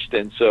changed.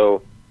 And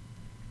so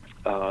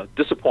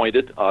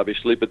disappointed,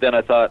 obviously. But then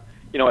I thought,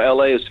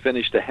 LA has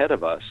finished ahead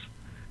of us,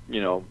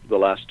 the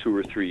last 2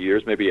 or 3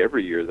 years, maybe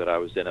every year that I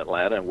was in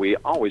Atlanta. And we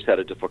always had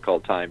a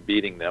difficult time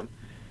beating them.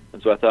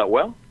 And so I thought,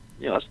 well,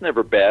 it's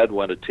never bad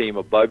when a team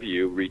above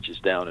you reaches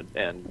down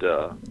and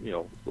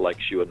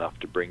likes you enough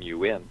to bring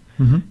you in.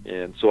 Mm-hmm.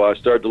 And so I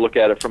started to look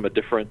at it from a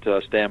different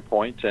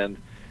standpoint. And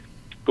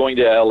going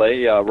to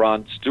L.A.,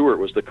 Ron Stewart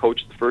was the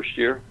coach the first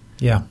year.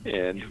 Yeah.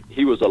 And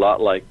he was a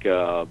lot like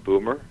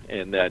Boomer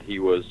in that he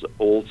was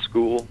old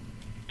school.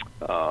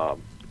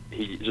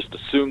 He just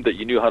assumed that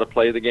you knew how to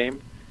play the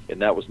game,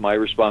 and that was my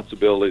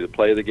responsibility to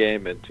play the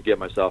game and to get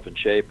myself in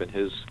shape. And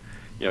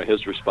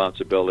his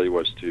responsibility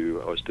was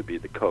to be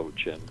the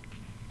coach. And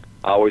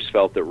I always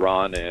felt that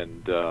Ron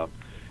and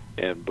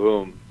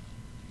Boom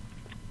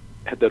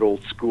had that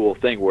old school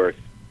thing where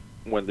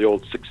when the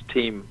old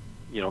 6-team,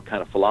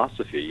 kind of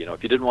philosophy,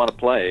 if you didn't want to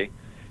play,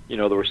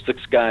 there were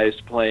 6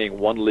 guys playing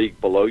one league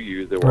below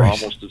you that were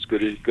almost as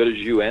good as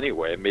you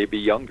anyway, maybe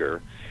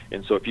younger.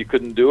 And so if you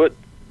couldn't do it,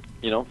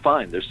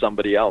 fine, there's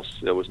somebody else.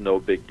 There was no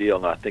big deal.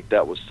 And I think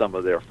that was some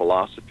of their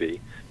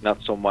philosophy,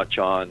 not so much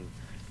on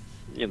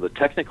the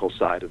technical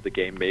side of the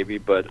game maybe,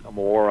 but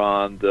more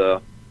on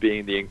the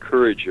being the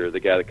encourager,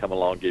 the guy that come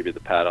along, gave you the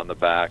pat on the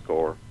back,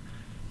 or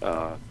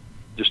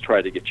just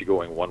try to get you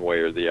going one way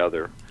or the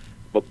other.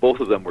 But both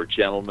of them were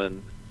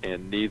gentlemen,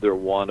 and neither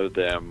one of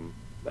them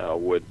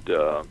would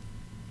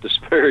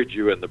disparage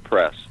you in the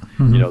press.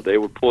 Mm-hmm. You know, they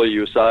would pull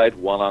you aside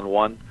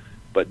one-on-one,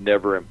 but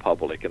never in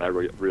public, and I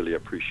really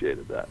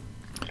appreciated that.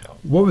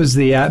 What was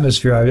the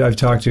atmosphere? I've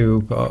talked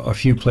to a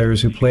few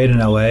players who played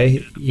in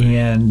L.A.,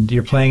 and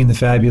you're playing in the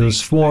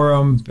fabulous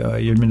Forum.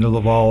 You're in the middle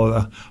of all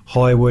the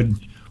Hollywood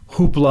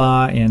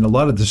hoopla and a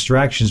lot of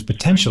distractions,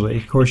 potentially.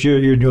 Of course,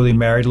 you're newly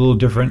married, a little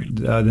different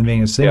than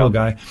being a single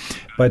guy.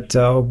 But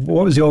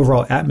what was the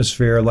overall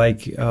atmosphere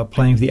like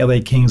playing for the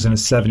L.A. Kings in the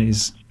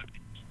 70s?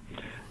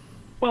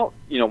 Well,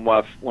 you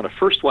know, when I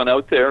first went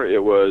out there,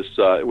 it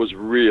was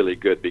really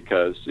good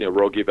because, you know,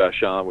 Rogie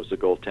Vachon was the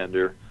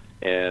goaltender.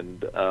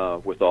 And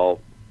with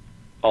all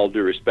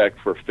due respect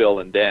for Phil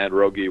and Dan,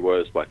 Rogie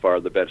was by far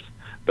the best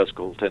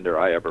goaltender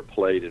I ever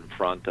played in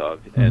front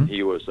of, and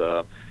he was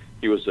a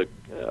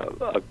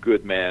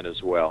good man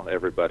as well.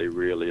 Everybody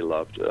really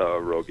loved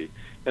Rogie.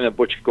 And then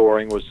Butch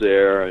Goring was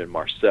there, and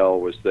Marcel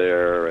was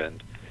there,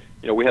 and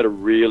you know, we had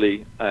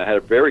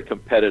a very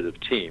competitive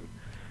team.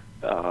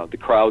 The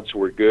crowds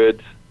were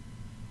good.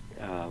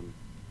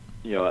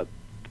 You know, the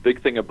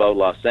big thing about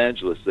Los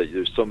Angeles that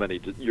there's so many.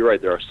 You're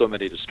right. There are so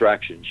many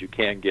distractions. You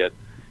can go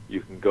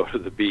to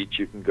the beach.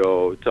 You can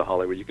go to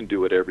Hollywood. You can do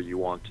whatever you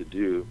want to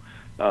do.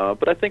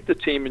 But I think the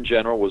team in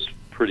general was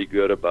pretty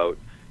good about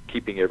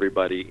keeping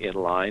everybody in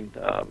line.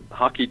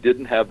 Hockey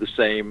didn't have the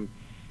same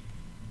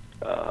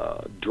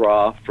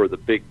draw for the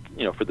big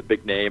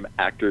name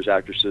actors,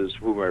 actresses,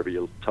 whomever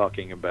you're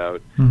talking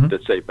about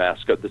that say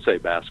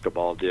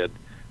basketball did.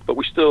 But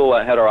we still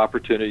had our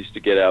opportunities to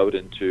get out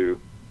and to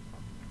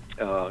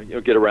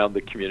get around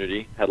the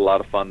community. Had a lot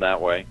of fun that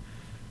way.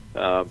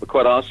 But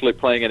quite honestly,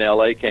 playing in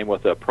LA came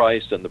with a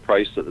price, and the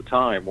price at the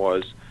time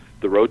was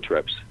the road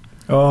trips.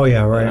 Oh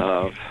yeah,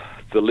 right.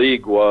 The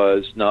league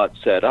was not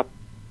set up.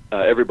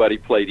 Everybody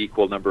played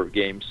equal number of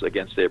games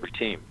against every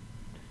team.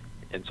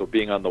 And so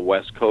being on the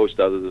West Coast,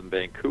 other than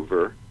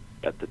Vancouver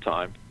at the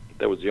time,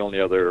 that was the only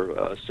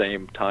other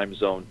same time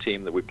zone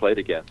team that we played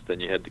against. Then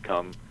you had to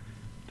come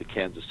to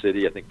Kansas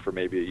City, I think, for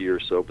maybe a year or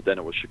so, but then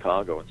it was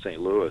Chicago and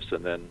St. Louis,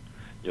 and then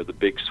the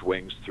big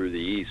swings through the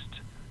East.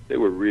 They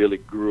were really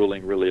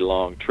grueling, really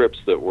long trips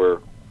that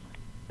were,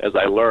 as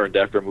I learned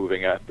after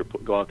going out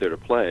there to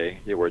play,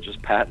 they were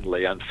just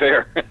patently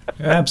unfair.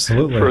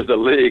 Absolutely. For the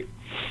league.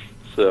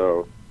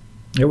 So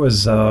it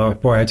was,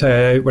 boy, I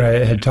tell you, when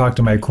I had talked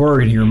to my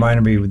Corrigan, he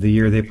reminded me of the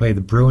year they played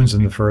the Bruins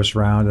in the first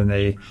round, and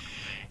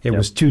it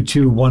was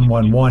 2-2,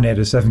 1-1-1 at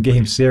a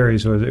 7-game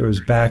series. So it was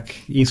back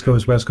East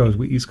Coast, West Coast,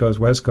 East Coast,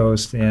 West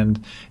Coast,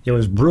 and it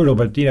was brutal.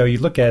 But, you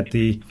look at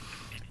the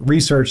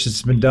research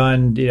that's been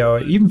done,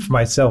 even for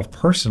myself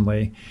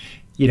personally,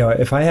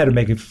 if I had to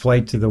make a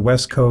flight to the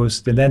West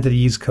Coast and then to the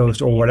East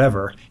Coast or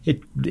whatever,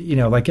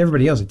 like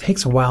everybody else, it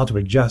takes a while to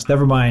adjust.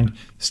 Never mind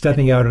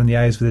stepping out on the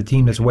ice with a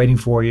team that's waiting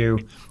for you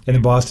in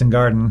the Boston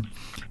Garden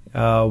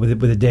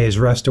with a day's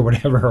rest or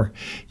whatever.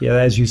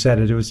 As you said,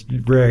 it was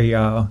very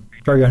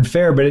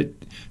unfair. But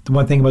the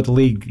one thing about the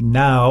league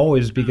now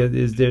is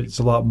because there's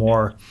a lot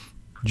more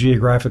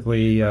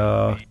geographically.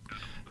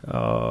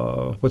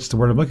 What's the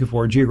word I'm looking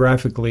for?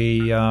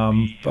 Geographically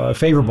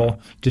favorable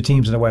to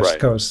teams in the West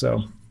Coast.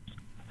 So.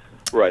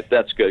 Right,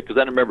 that's good, because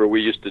I remember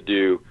we used to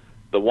do,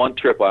 the one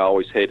trip I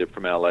always hated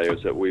from LA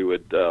was that we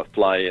would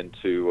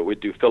we'd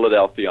do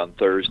Philadelphia on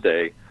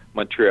Thursday,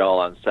 Montreal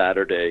on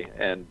Saturday,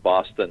 and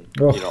Boston,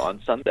 on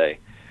Sunday.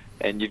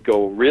 And you'd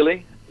go,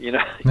 really?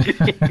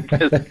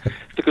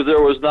 Because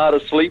there was not a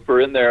sleeper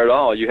in there at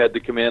all. You had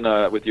to come in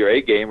with your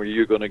A game, or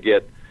you're going to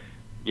get,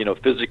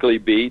 physically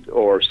beat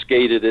or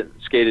skated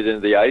into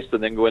the ice,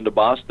 and then go into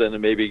Boston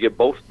and maybe get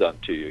both done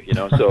to you.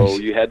 So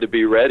you had to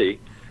be ready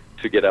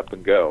to get up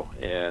and go,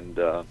 and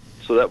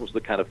so that was the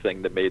kind of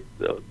thing that made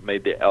the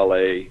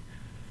LA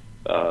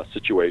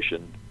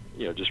situation,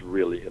 just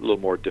really a little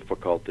more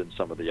difficult than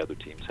some of the other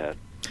teams had.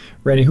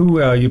 Randy, who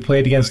you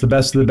played against the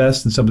best of the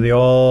best and some of the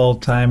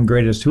all-time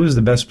greatest? Who is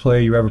the best player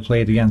you ever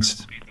played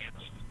against?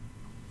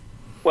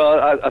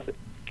 Well, I think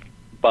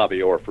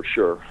Bobby Orr for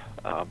sure.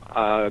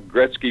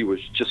 Gretzky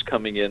was just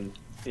coming in,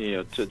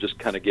 to just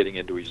kind of getting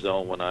into his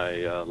zone when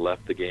I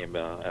left the game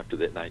after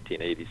that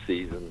 1980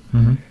 season.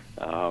 Mm-hmm.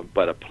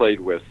 But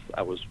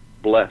I was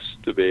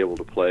blessed to be able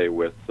to play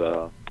with,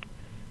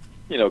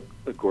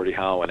 Gordie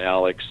Howe and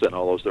Alex and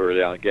all those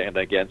early on, and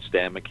again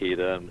Stan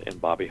Mikita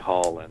and Bobby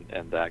Hall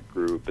and that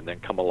group, and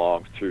then come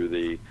along through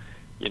the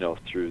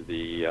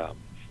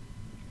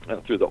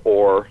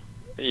Orr,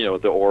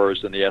 the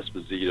Orrs and the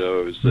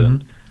Espositos, mm-hmm.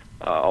 and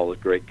all the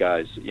great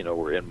guys,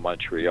 were in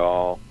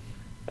Montreal.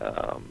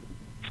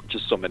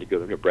 Just so many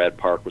good. Brad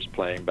Park was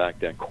playing back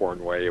then.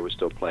 Cornway was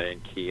still playing.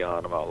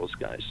 Keon and all those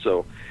guys.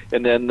 So,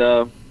 and then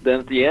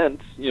at the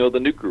end, the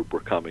new group were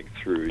coming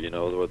through.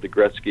 The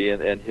Gretzky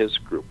and his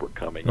group were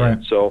coming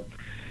in. So,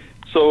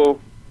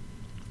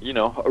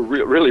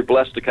 really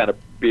blessed to kind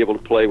of be able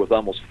to play with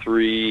almost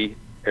three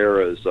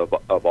eras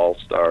of all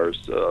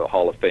stars,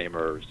 Hall of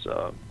Famers,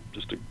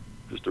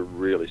 just a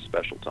really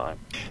special time.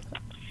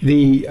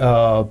 The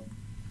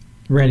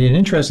Randy, an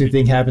interesting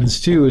thing happens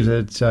too is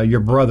that your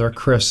brother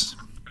Chris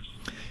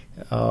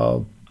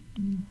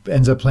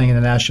ends up playing in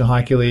the National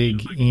Hockey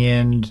League,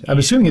 and I'm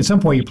assuming at some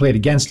point you played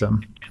against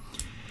him.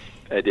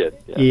 I did.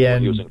 Yeah.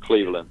 And, he was in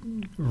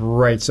Cleveland.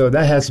 Right. So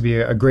that has to be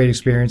a great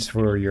experience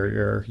for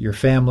your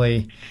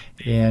family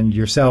and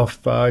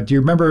yourself. Do you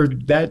remember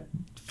that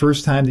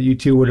first time that you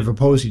two would have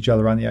opposed each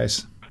other on the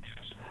ice?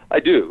 I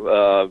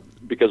do,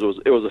 because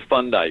it was a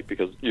fun night.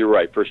 Because you're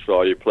right. First of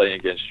all, you're playing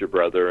against your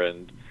brother,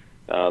 and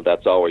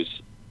that's always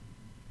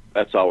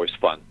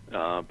fun.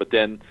 But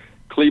then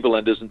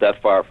Cleveland isn't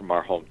that far from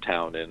our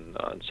hometown in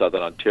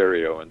southern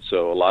Ontario, and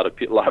so a lot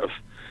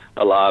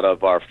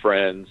of our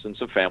friends and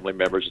some family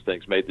members and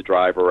things made the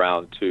drive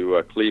around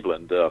to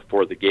Cleveland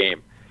for the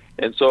game,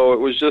 and so it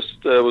was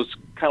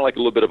kind of like a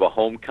little bit of a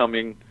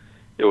homecoming.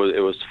 It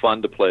was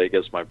fun to play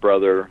against my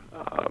brother.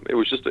 It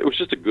was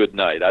just a good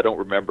night. I don't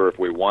remember if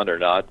we won or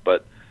not,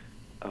 but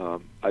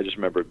I just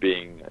remember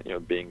being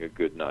a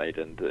good night.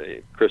 And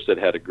Chris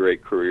had a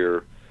great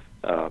career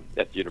at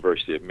the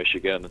University of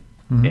Michigan,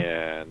 mm-hmm.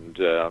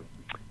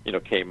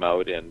 and came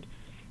out and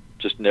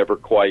just never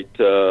quite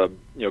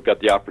got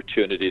the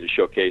opportunity to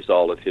showcase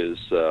all of his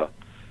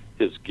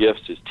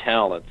gifts, his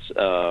talents.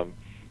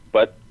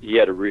 But he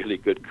had a really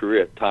good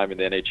career at the time in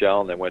the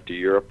NHL, and then went to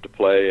Europe to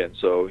play, and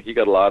so he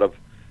got a lot of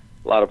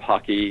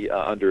hockey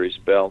under his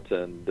belt,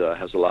 and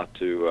has a lot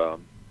to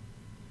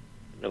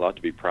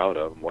be proud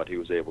of and what he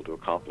was able to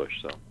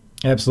accomplish. So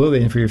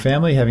absolutely, and for your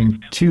family,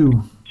 having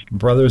two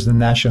brothers in the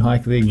National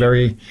Hockey League,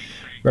 very,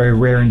 very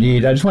rare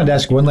indeed. I just wanted to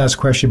ask one last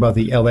question about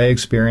the LA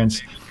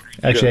experience.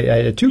 Actually, sure.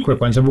 I had two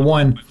quick ones. Number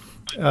one,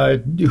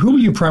 who were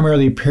you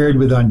primarily paired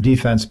with on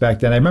defense back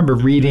then? I remember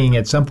reading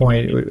at some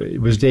point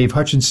it was Dave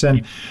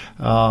Hutchinson,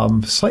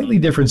 slightly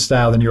different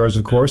style than yours,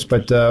 of course,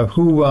 but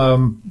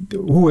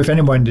who, if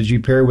anyone, did you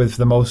pair with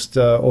the most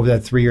over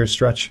that 3-year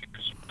stretch?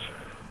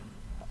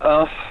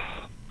 Well,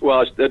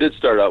 I did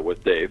start out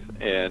with Dave,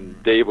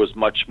 and Dave was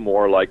much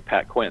more like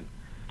Pat Quinn.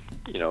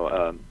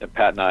 And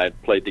Pat and I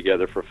had played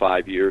together for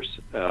 5 years,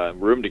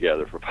 roomed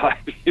together for 5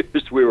 years.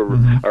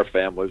 Mm-hmm. Our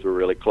families were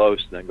really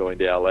close. And then going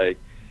to LA,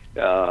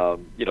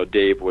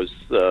 Dave was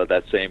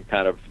that same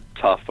kind of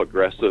tough,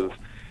 aggressive,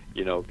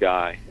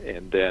 guy.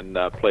 And then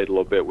played a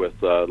little bit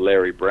with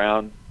Larry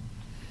Brown.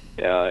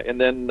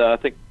 And then I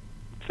think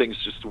things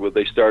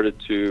they started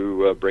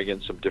to bring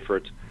in some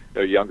different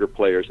younger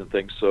players and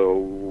things.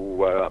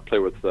 So I played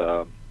with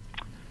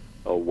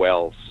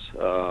Wells,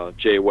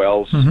 Jay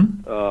Wells, mm-hmm.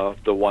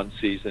 The one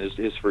season,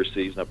 his first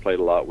season, I played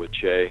a lot with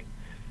Jay.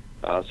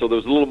 So there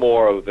was a little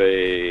more of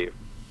a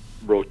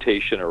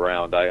rotation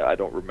around. I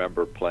don't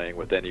remember playing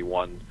with any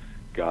one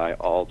guy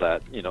all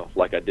that,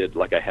 like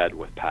I had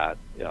with Pat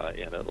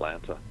in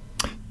Atlanta.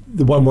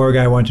 The one more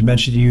guy I wanted to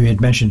mention, you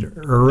had mentioned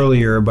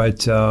earlier,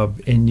 but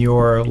in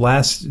your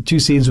last 2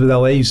 seasons with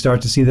LA, you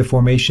start to see the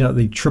formation of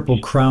the Triple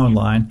Crown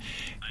line,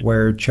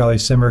 where Charlie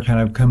Simmer kind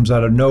of comes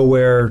out of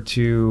nowhere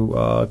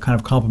to kind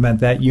of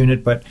complement that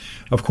unit. But,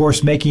 of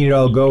course, making it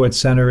all go at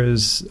center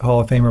is Hall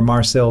of Famer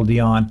Marcel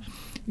Dion.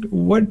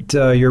 What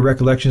your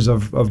recollections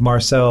of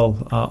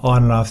Marcel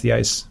on and off the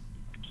ice?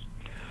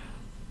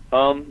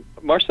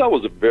 Marcel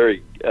was a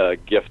very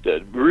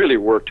gifted, really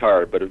worked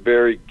hard, but a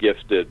very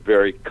gifted,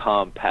 very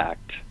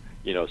compact,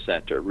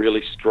 center.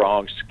 Really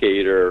strong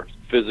skater,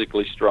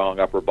 physically strong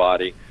upper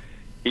body.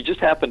 He just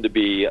happened to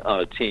be on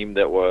a team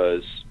that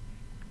was,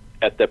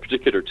 at that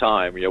particular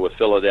time, with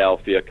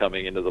Philadelphia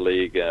coming into the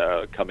league,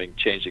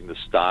 changing the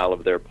style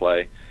of their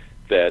play,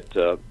 that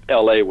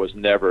LA was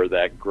never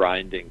that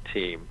grinding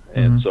team. Mm-hmm.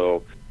 And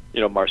so,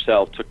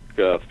 Marcel took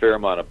a fair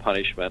amount of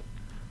punishment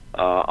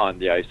on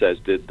the ice, as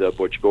did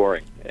Butch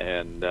Goring.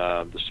 And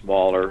the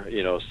smaller,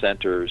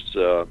 centers,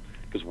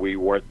 because we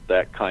weren't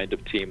that kind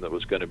of team that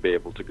was going to be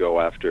able to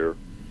go after,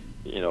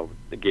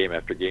 the game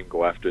after game,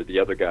 go after the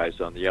other guys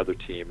on the other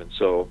team. And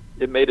so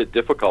it made it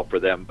difficult for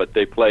them, but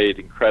they played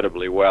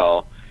incredibly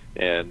well,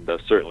 and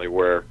certainly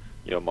were,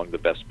 among the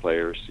best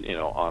players,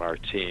 on our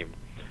team.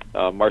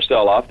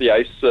 Marcel off the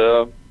ice,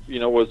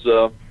 was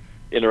a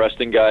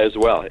interesting guy as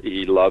well.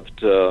 He loved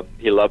to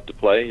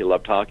play. He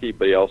loved hockey,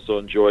 but he also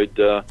enjoyed,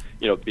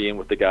 being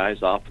with the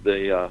guys off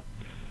the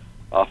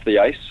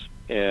ice.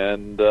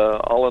 And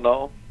all in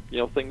all,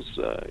 things.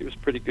 He was a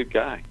pretty good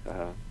guy.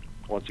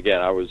 Once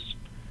again, I was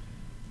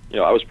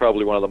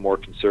probably one of the more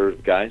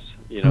conservative guys,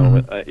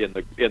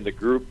 mm-hmm. in the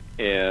group.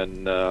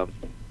 And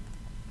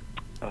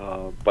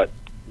but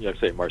I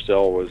say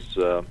Marcel was.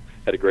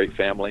 Had a great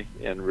family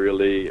and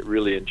really,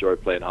 really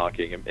enjoyed playing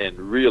hockey and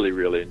really,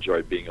 really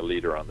enjoyed being a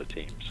leader on the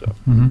team. So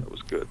mm-hmm. That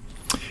was good.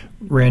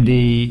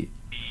 Randy,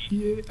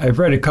 I've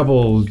read a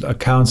couple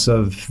accounts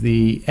of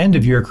the end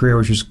of your career,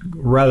 which was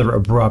rather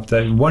abrupt.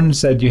 One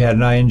said you had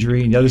an eye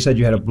injury, and the other said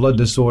you had a blood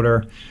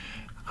disorder.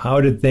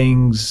 How did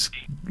things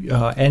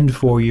end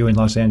for you in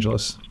Los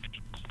Angeles?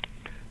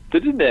 They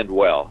didn't end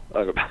well,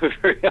 I'm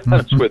very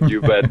honest with you,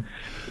 but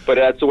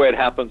that's the way it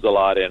happens a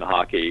lot in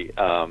hockey.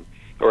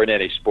 Or in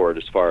any sport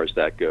as far as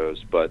that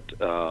goes. But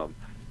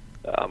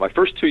My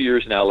first 2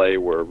 years in LA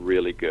were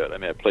really good. I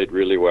mean, I played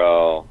really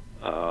well.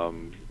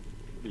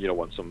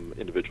 Won some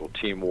individual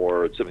team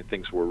awards. I mean,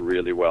 things were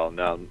really well.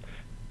 Now,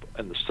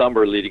 in the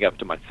summer leading up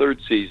to my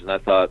third season, I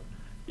thought,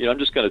 I'm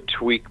just going to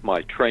tweak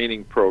my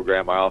training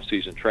program, my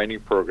off-season training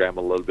program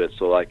a little bit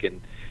so I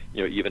can,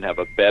 even have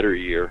a better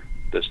year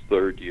this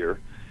third year.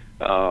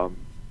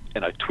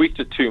 And I tweaked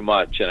it too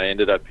much, and I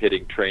ended up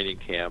hitting training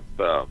camp.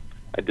 I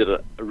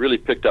really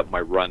picked up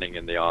my running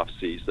in the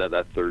off-season,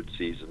 that third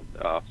season,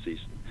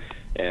 off-season.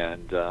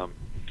 And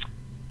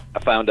I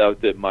found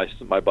out that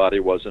my body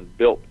wasn't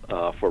built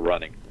for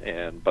running.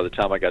 And by the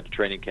time I got to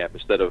training camp,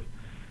 instead of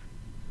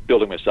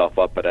building myself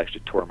up, I'd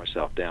actually tore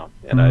myself down.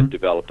 And I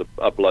developed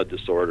a blood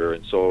disorder.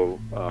 And so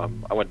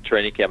I went to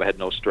training camp. I had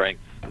no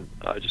strength.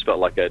 I just felt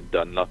like I'd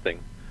done nothing,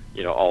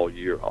 all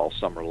year, all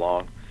summer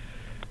long.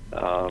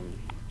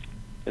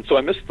 And so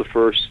I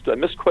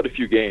missed quite a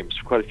few games,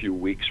 quite a few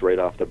weeks right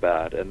off the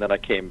bat. And then I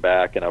came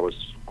back, and I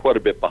was quite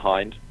a bit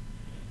behind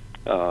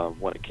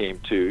when it came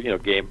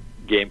to,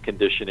 game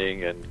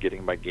conditioning and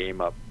getting my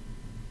game up.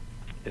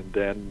 And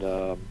then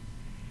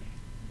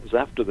it was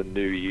after the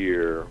new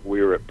year.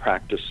 We were at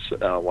practice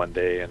one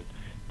day and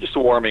just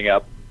warming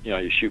up.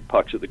 You shoot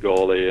pucks at the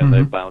goalie and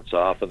they bounce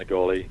off, and the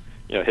goalie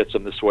hits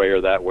them this way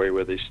or that way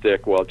with his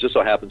stick. Well, it just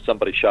so happened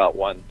somebody shot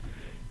one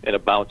and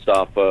it bounced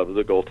off of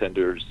the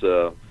goaltender's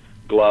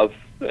glove,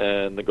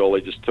 and the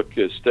goalie just took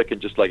his stick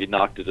and just like he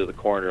knocked it to the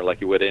corner like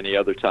he would any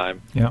other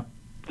time. Yeah.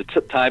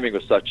 The timing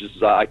was such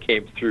as I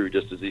came through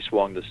just as he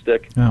swung the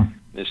stick. Yeah. And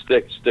his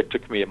stick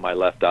took me in my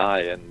left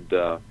eye, and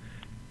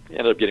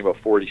ended up getting about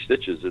 40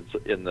 stitches. It's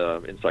in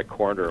the inside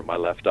corner of my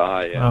left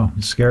eye. And oh,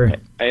 it's scary.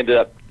 I ended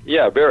up,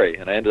 very,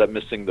 and I ended up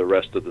missing the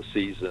rest of the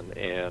season.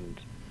 And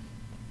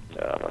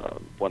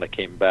when I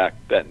came back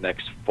that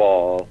next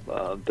fall,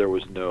 there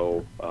was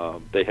no.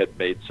 They had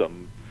made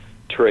some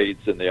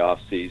trades in the off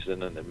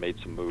season and had made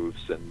some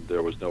moves, and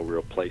there was no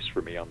real place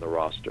for me on the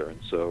roster, and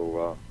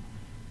so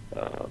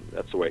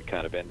that's the way it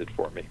kind of ended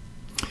for me.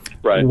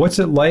 Right. What's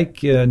it like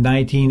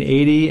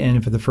 1980,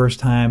 and for the first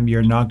time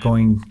you're not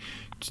going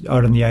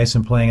out on the ice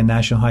and playing a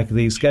National Hockey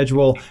League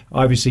schedule?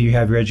 Obviously you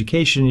have your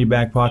education in your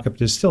back pocket, but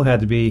there still had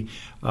to be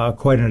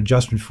quite an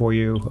adjustment for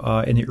you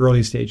in the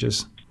early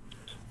stages.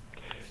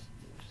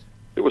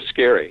 It was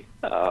scary.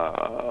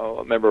 I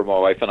remember my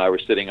wife and I were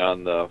sitting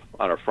on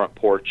our front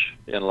porch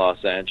in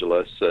Los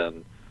Angeles,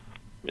 and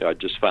I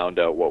just found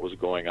out what was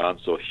going on.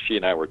 So she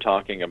and I were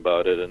talking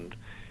about it, and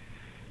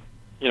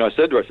I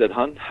said to her,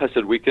 "Hon,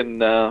 we can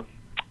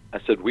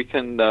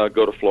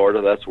go to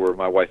Florida." That's where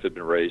my wife had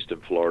been raised, in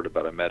Florida,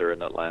 but I met her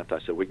in Atlanta. I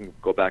said, "We can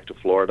go back to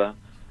Florida."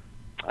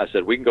 I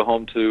said, "We can go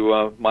home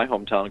to my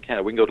hometown in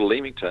Canada. We can go to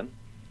Leamington,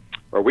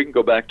 or we can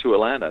go back to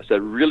Atlanta." I said,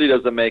 "It really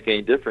doesn't make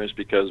any difference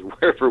because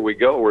wherever we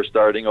go, we're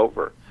starting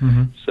over."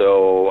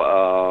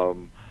 So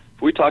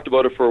we talked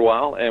about it for a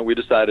while, and we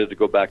decided to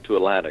go back to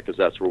Atlanta because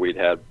that's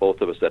where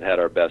both of us had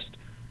our best,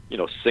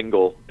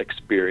 single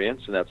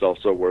experience, and that's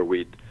also where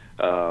we'd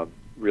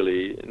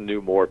really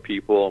knew more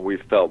people, and we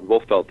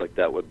both felt like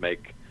that would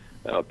make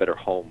a better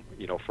home,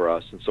 for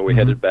us. And so we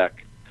headed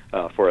back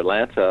for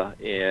Atlanta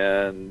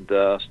and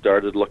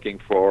started looking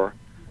for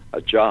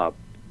a job,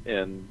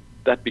 and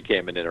that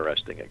became an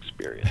interesting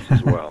experience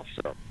as well.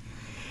 So,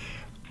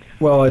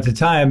 well, at the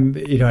time,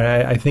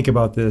 I think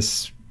about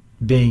this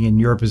being in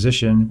your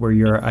position where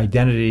your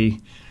identity.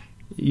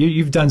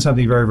 You've done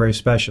something very, very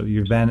special.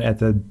 You've been at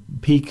the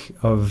peak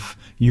of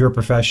your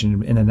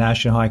profession in the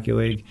National Hockey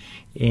League,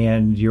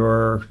 and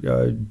you're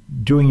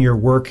doing your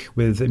work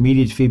with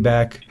immediate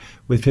feedback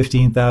with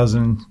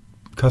 15,000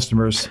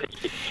 customers,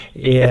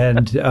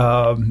 and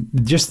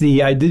just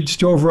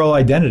your overall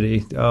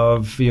identity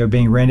of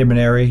being Randy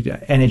Manery,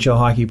 NHL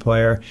hockey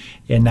player,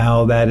 and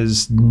now that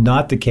is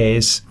not the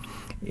case.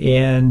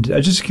 And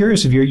I'm just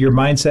curious of your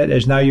mindset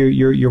as now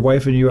your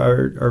wife and you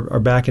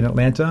are back in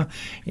Atlanta,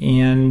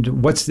 and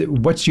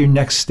what's your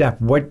next step?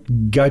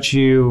 What got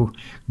you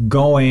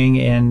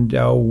going, and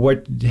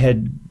what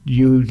had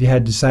you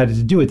decided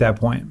to do at that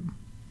point?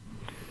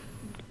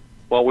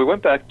 Well, we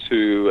went back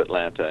to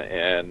Atlanta,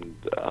 and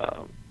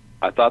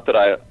I thought that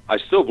I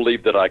still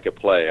believed that I could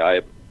play.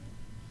 I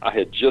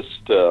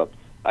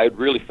had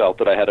really felt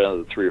that I had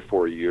another 3 or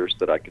 4 years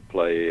that I could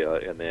play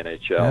in the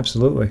NHL.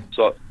 Absolutely.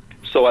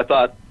 So I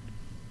thought,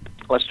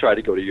 let's try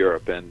to go to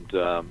Europe, and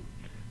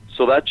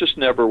so that just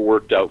never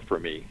worked out for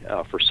me.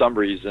 For some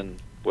reason,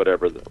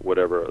 whatever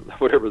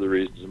the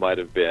reasons might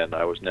have been,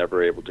 I was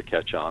never able to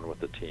catch on with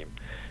the team,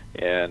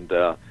 and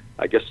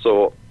I guess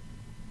so.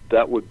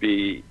 That would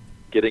be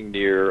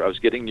I was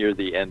getting near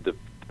the end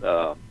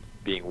of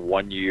being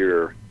 1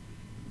 year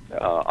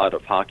out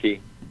of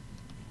hockey,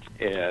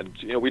 and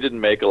we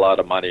didn't make a lot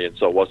of money, and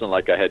so it wasn't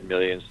like I had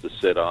millions to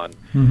sit on.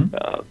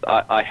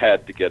 I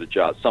had to get a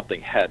job.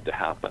 Something had to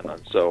happen,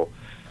 and so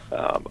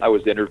I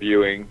was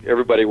interviewing.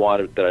 Everybody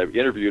that I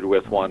interviewed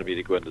with wanted me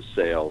to go into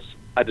sales.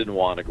 I didn't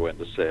want to go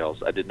into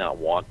sales. I did not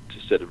want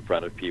to sit in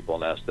front of people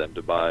and ask them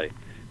to buy,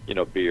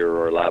 beer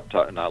or not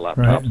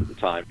laptops at the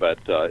time, but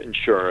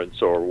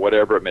insurance or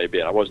whatever it may be.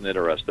 And I wasn't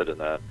interested in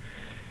that.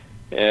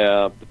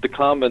 But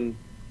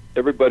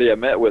everybody I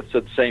met with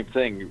said the same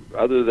thing.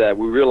 Other than that,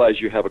 we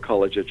realize you have a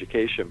college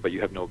education, but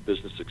you have no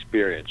business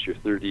experience. You're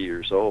 30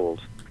 years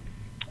old.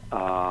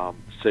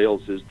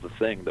 Sales is the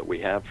thing that we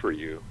have for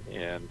you.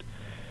 And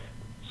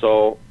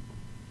so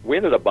we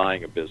ended up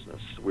buying a business.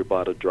 We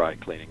bought a dry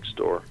cleaning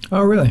store.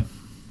 Oh, really?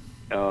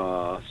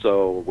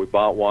 So we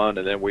bought one,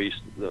 and then we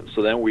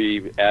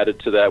added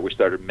to that. We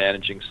started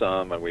managing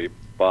some, and we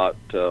bought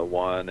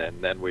one,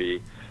 and then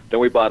we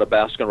bought a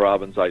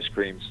Baskin-Robbins ice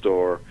cream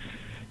store,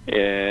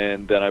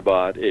 and then I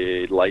bought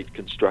a light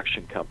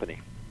construction company.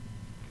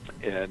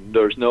 And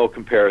there's no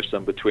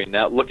comparison between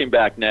now. Looking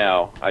back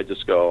now, I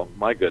just go,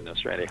 my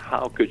goodness, Randy,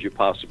 how could you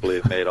possibly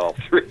have made all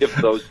three of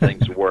those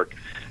things work?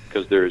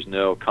 Because there is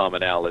no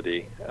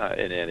commonality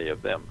in any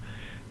of them.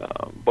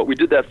 But we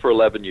did that for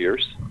 11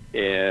 years,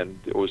 and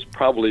it was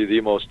probably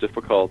the most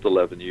difficult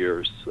 11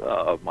 years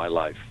of my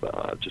life.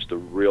 Just a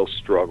real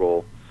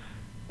struggle,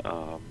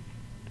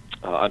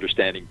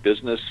 understanding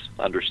business,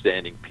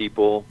 understanding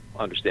people,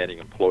 understanding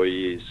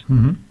employees,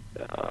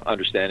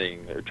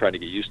 trying to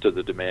get used to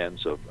the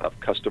demands of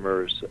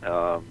customers,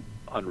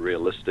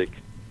 unrealistic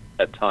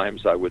at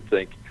times, I would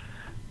think.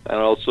 And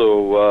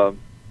also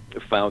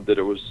found that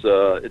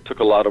it took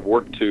a lot of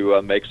work to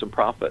make some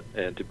profit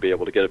and to be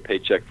able to get a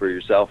paycheck for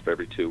yourself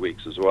every 2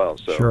 weeks as well.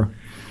 So, sure.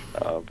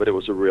 But it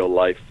was a real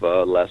life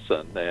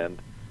lesson,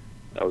 and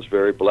I was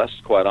very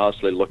blessed, quite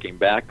honestly, looking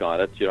back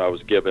on it. I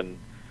was given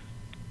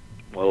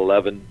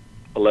 11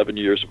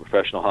 years of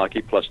professional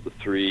hockey plus the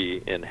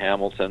 3 in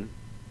Hamilton,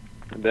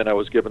 and then I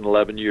was given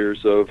 11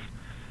 years of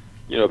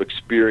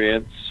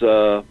experience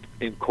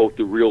in, quote,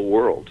 the real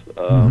world,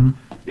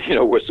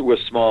 with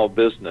small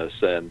business.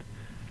 And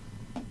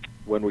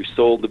when we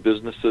sold the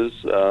businesses,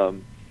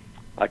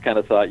 I kind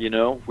of thought,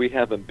 we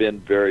haven't been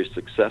very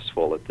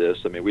successful at this.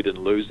 I mean, we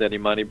didn't lose any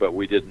money, but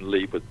we didn't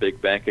leave with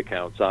big bank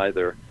accounts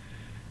either.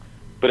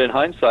 But in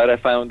hindsight, I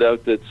found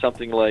out that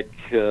something like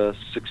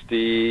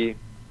 60%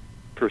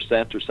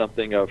 or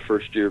something of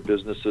first-year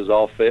businesses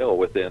all fail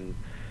within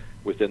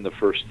the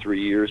first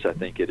 3 years, I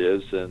think it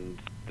is. And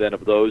then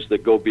of those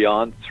that go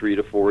beyond 3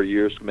 to 4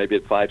 years, maybe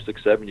at 5,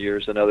 6, 7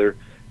 years, another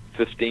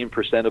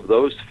 15% of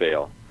those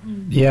fail.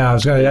 Yeah, I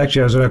was going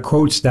to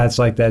quote stats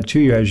like that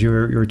to you as you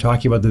were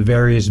talking about the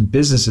various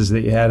businesses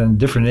that you had in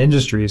different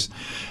industries.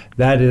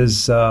 That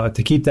is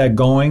to keep that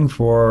going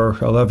for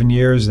 11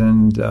 years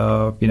and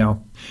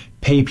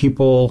pay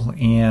people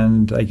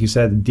and, like you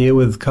said, deal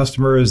with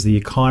customers, the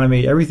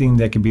economy, everything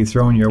that can be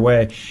thrown your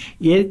way.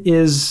 It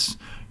is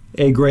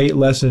a great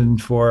lesson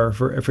for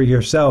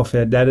yourself.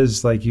 And that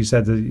is, like you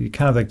said,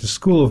 kind of like the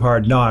school of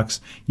hard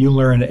knocks. You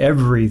learn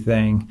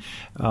everything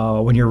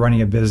when you're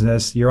running a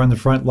business. You're on the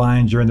front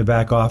lines, you're in the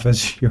back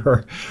office,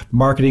 you're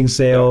marketing,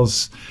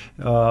 sales,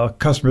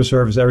 customer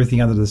service,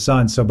 everything under the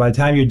sun. So by the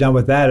time you're done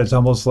with that, it's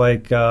almost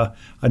like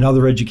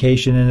another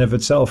education in and of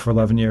itself for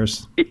 11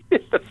 years.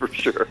 Yeah, for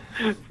sure.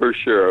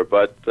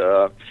 But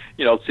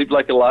it seems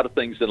like a lot of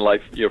things in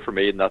life. For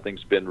me,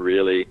 nothing's been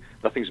really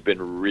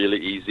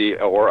easy,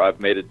 or I've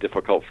made it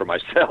difficult for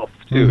myself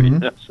too.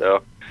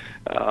 So,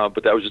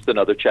 but that was just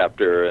another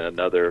chapter and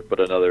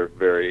another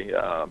very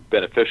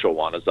beneficial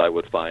one, as I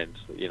would find.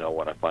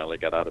 When I finally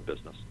got out of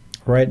business.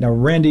 Right. Now,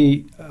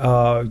 Randy,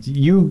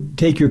 you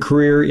take your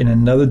career in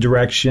another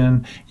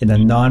direction in the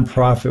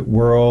nonprofit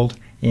world,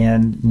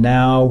 and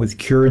now with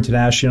Cure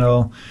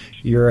International,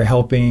 you're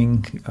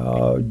helping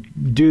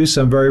do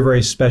some very,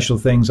 very special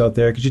things out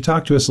there. Could you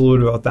talk to us a little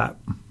bit about that?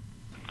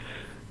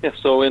 Yeah.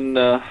 So in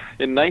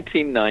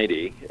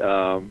 1990,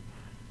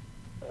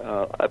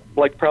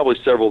 like probably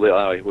several,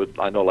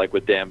 I know, like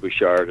with Dan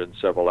Bouchard and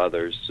several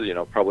others,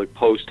 probably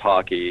post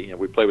hockey,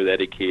 we played with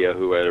Eddie Kia,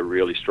 who had a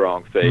really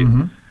strong faith.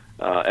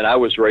 And I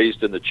was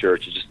raised in the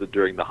church. It's just that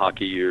during the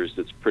hockey years,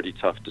 it's pretty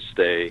tough to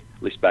stay.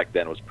 At least back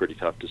then, it was pretty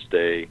tough to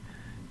stay,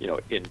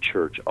 in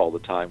church all the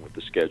time with the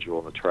schedule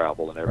and the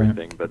travel and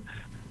everything. Right. But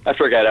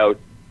after I got out,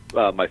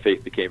 my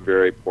faith became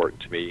very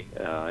important to me.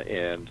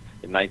 And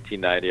in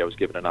 1990, I was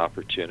given an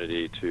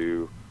opportunity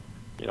to,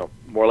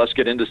 more or less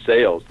get into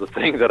sales. The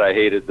thing that I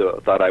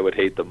thought I would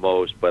hate the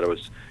most, but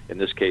in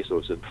this case, it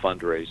was in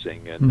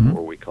fundraising and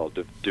what we call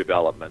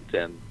development.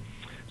 And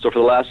so for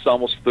the last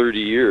almost 30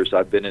 years,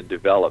 I've been in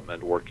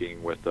development,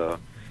 working with I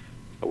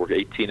worked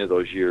 18 of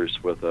those years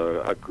with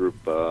a group,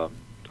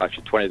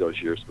 actually 20 of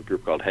those years with a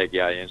group called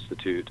Haggai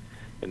Institute,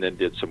 and then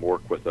did some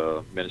work with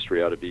a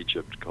ministry out of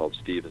Egypt called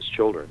Stephen's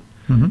Children.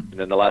 And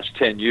then the last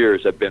 10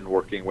 years, I've been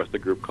working with a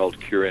group called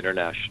Cure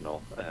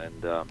International,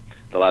 and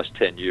the last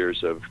 10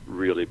 years have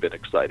really been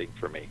exciting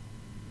for me.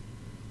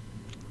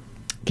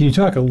 Can you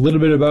talk a little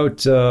bit about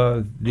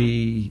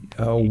the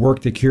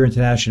work that Cure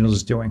International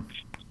is doing?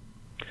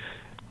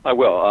 I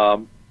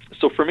will.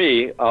 So for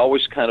me, I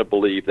always kind of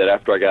believed that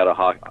after I got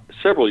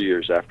several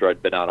years after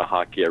I'd been out of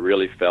hockey, I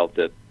really felt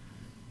that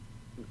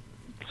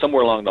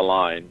somewhere along the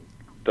line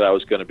that I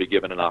was going to be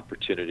given an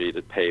opportunity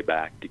to pay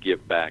back, to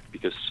give back,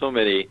 because so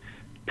many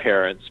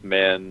parents,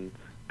 men,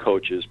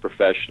 coaches,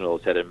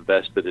 professionals had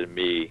invested in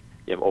me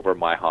over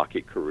my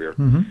hockey career.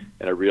 And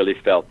I really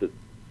felt that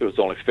it was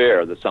only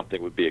fair that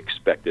something would be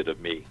expected of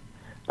me,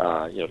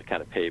 to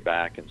kind of pay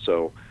back. And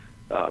so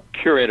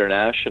Cure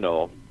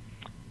International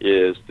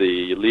is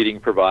the leading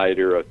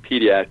provider of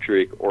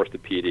pediatric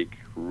orthopedic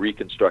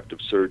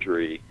reconstructive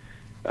surgery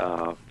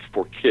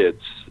for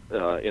kids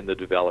in the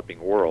developing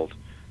world.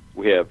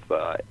 We have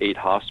 8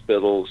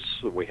 hospitals.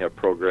 We have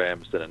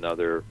programs in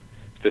another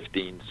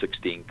 15,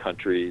 16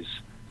 countries.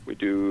 We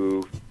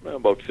do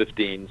about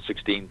 15,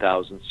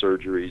 16,000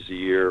 surgeries a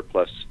year,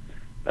 plus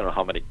I don't know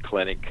how many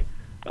clinic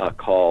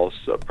calls,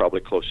 probably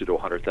closer to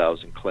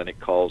 100,000 clinic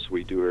calls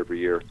we do every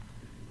year.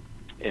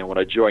 And when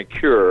I joined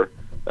Cure,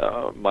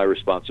 my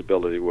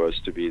responsibility was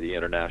to lead the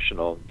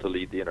international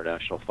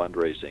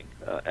fundraising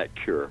at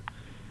Cure,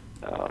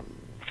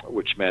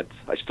 which meant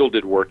I still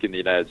did work in the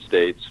United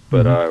States,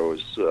 but I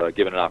was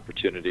given an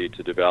opportunity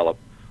to develop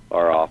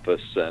our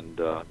office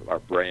and our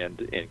brand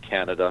in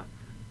Canada.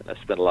 And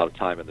I spent a lot of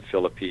time in the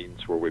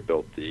Philippines, where we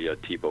built the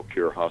Tebow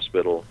Cure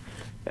Hospital.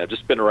 And I've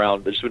just been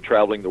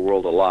traveling the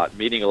world a lot,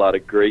 meeting a lot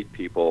of great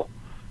people,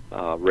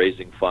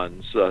 raising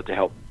funds to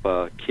help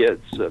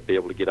kids be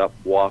able to get up,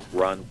 walk,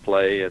 run,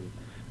 play, and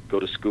go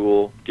to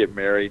school, get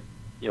married,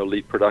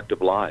 lead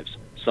productive lives.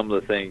 Some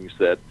of the things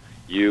that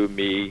you,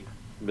 me,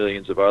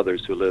 millions of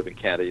others who live in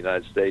Canada,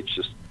 United States,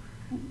 just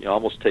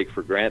almost take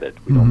for granted.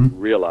 We don't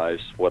realize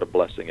what a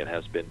blessing it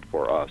has been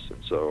for us.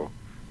 And so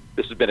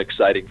this has been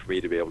exciting for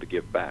me to be able to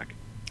give back.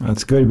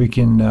 That's good. We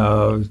can,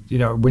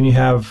 when you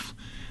have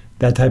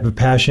that type of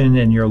passion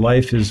and your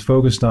life is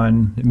focused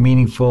on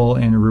meaningful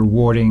and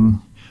rewarding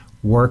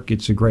work,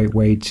 it's a great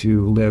way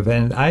to live.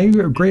 And I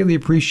greatly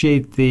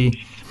appreciate the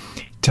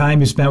time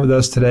you spent with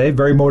us today.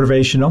 Very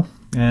motivational.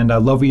 And I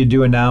love what you're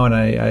doing now, and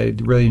I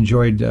really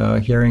enjoyed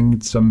hearing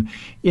some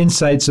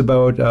insights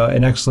about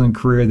an excellent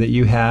career that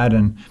you had.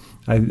 And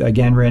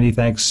again, Randy,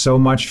 thanks so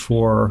much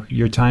for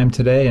your time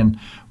today, and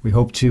we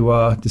hope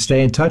to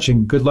stay in touch.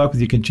 And good luck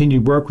with your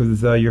continued work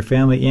with your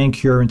family and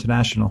Cure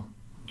International.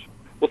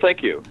 Well,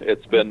 thank you.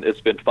 It's been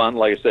fun.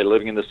 Like I say,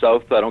 living in the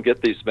South, I don't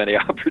get these many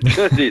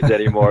opportunities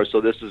anymore.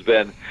 So this has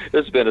been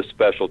a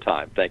special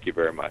time. Thank you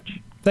very much.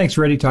 Thanks,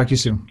 Randy. Talk to you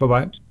soon. Bye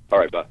bye. All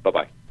right.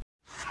 Bye.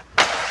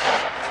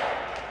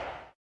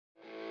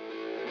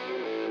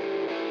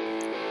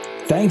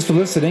 Thanks for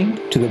listening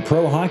to the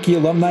Pro Hockey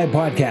Alumni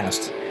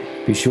Podcast.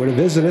 Be sure to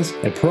visit us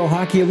at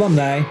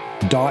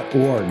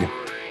prohockeyalumni.org.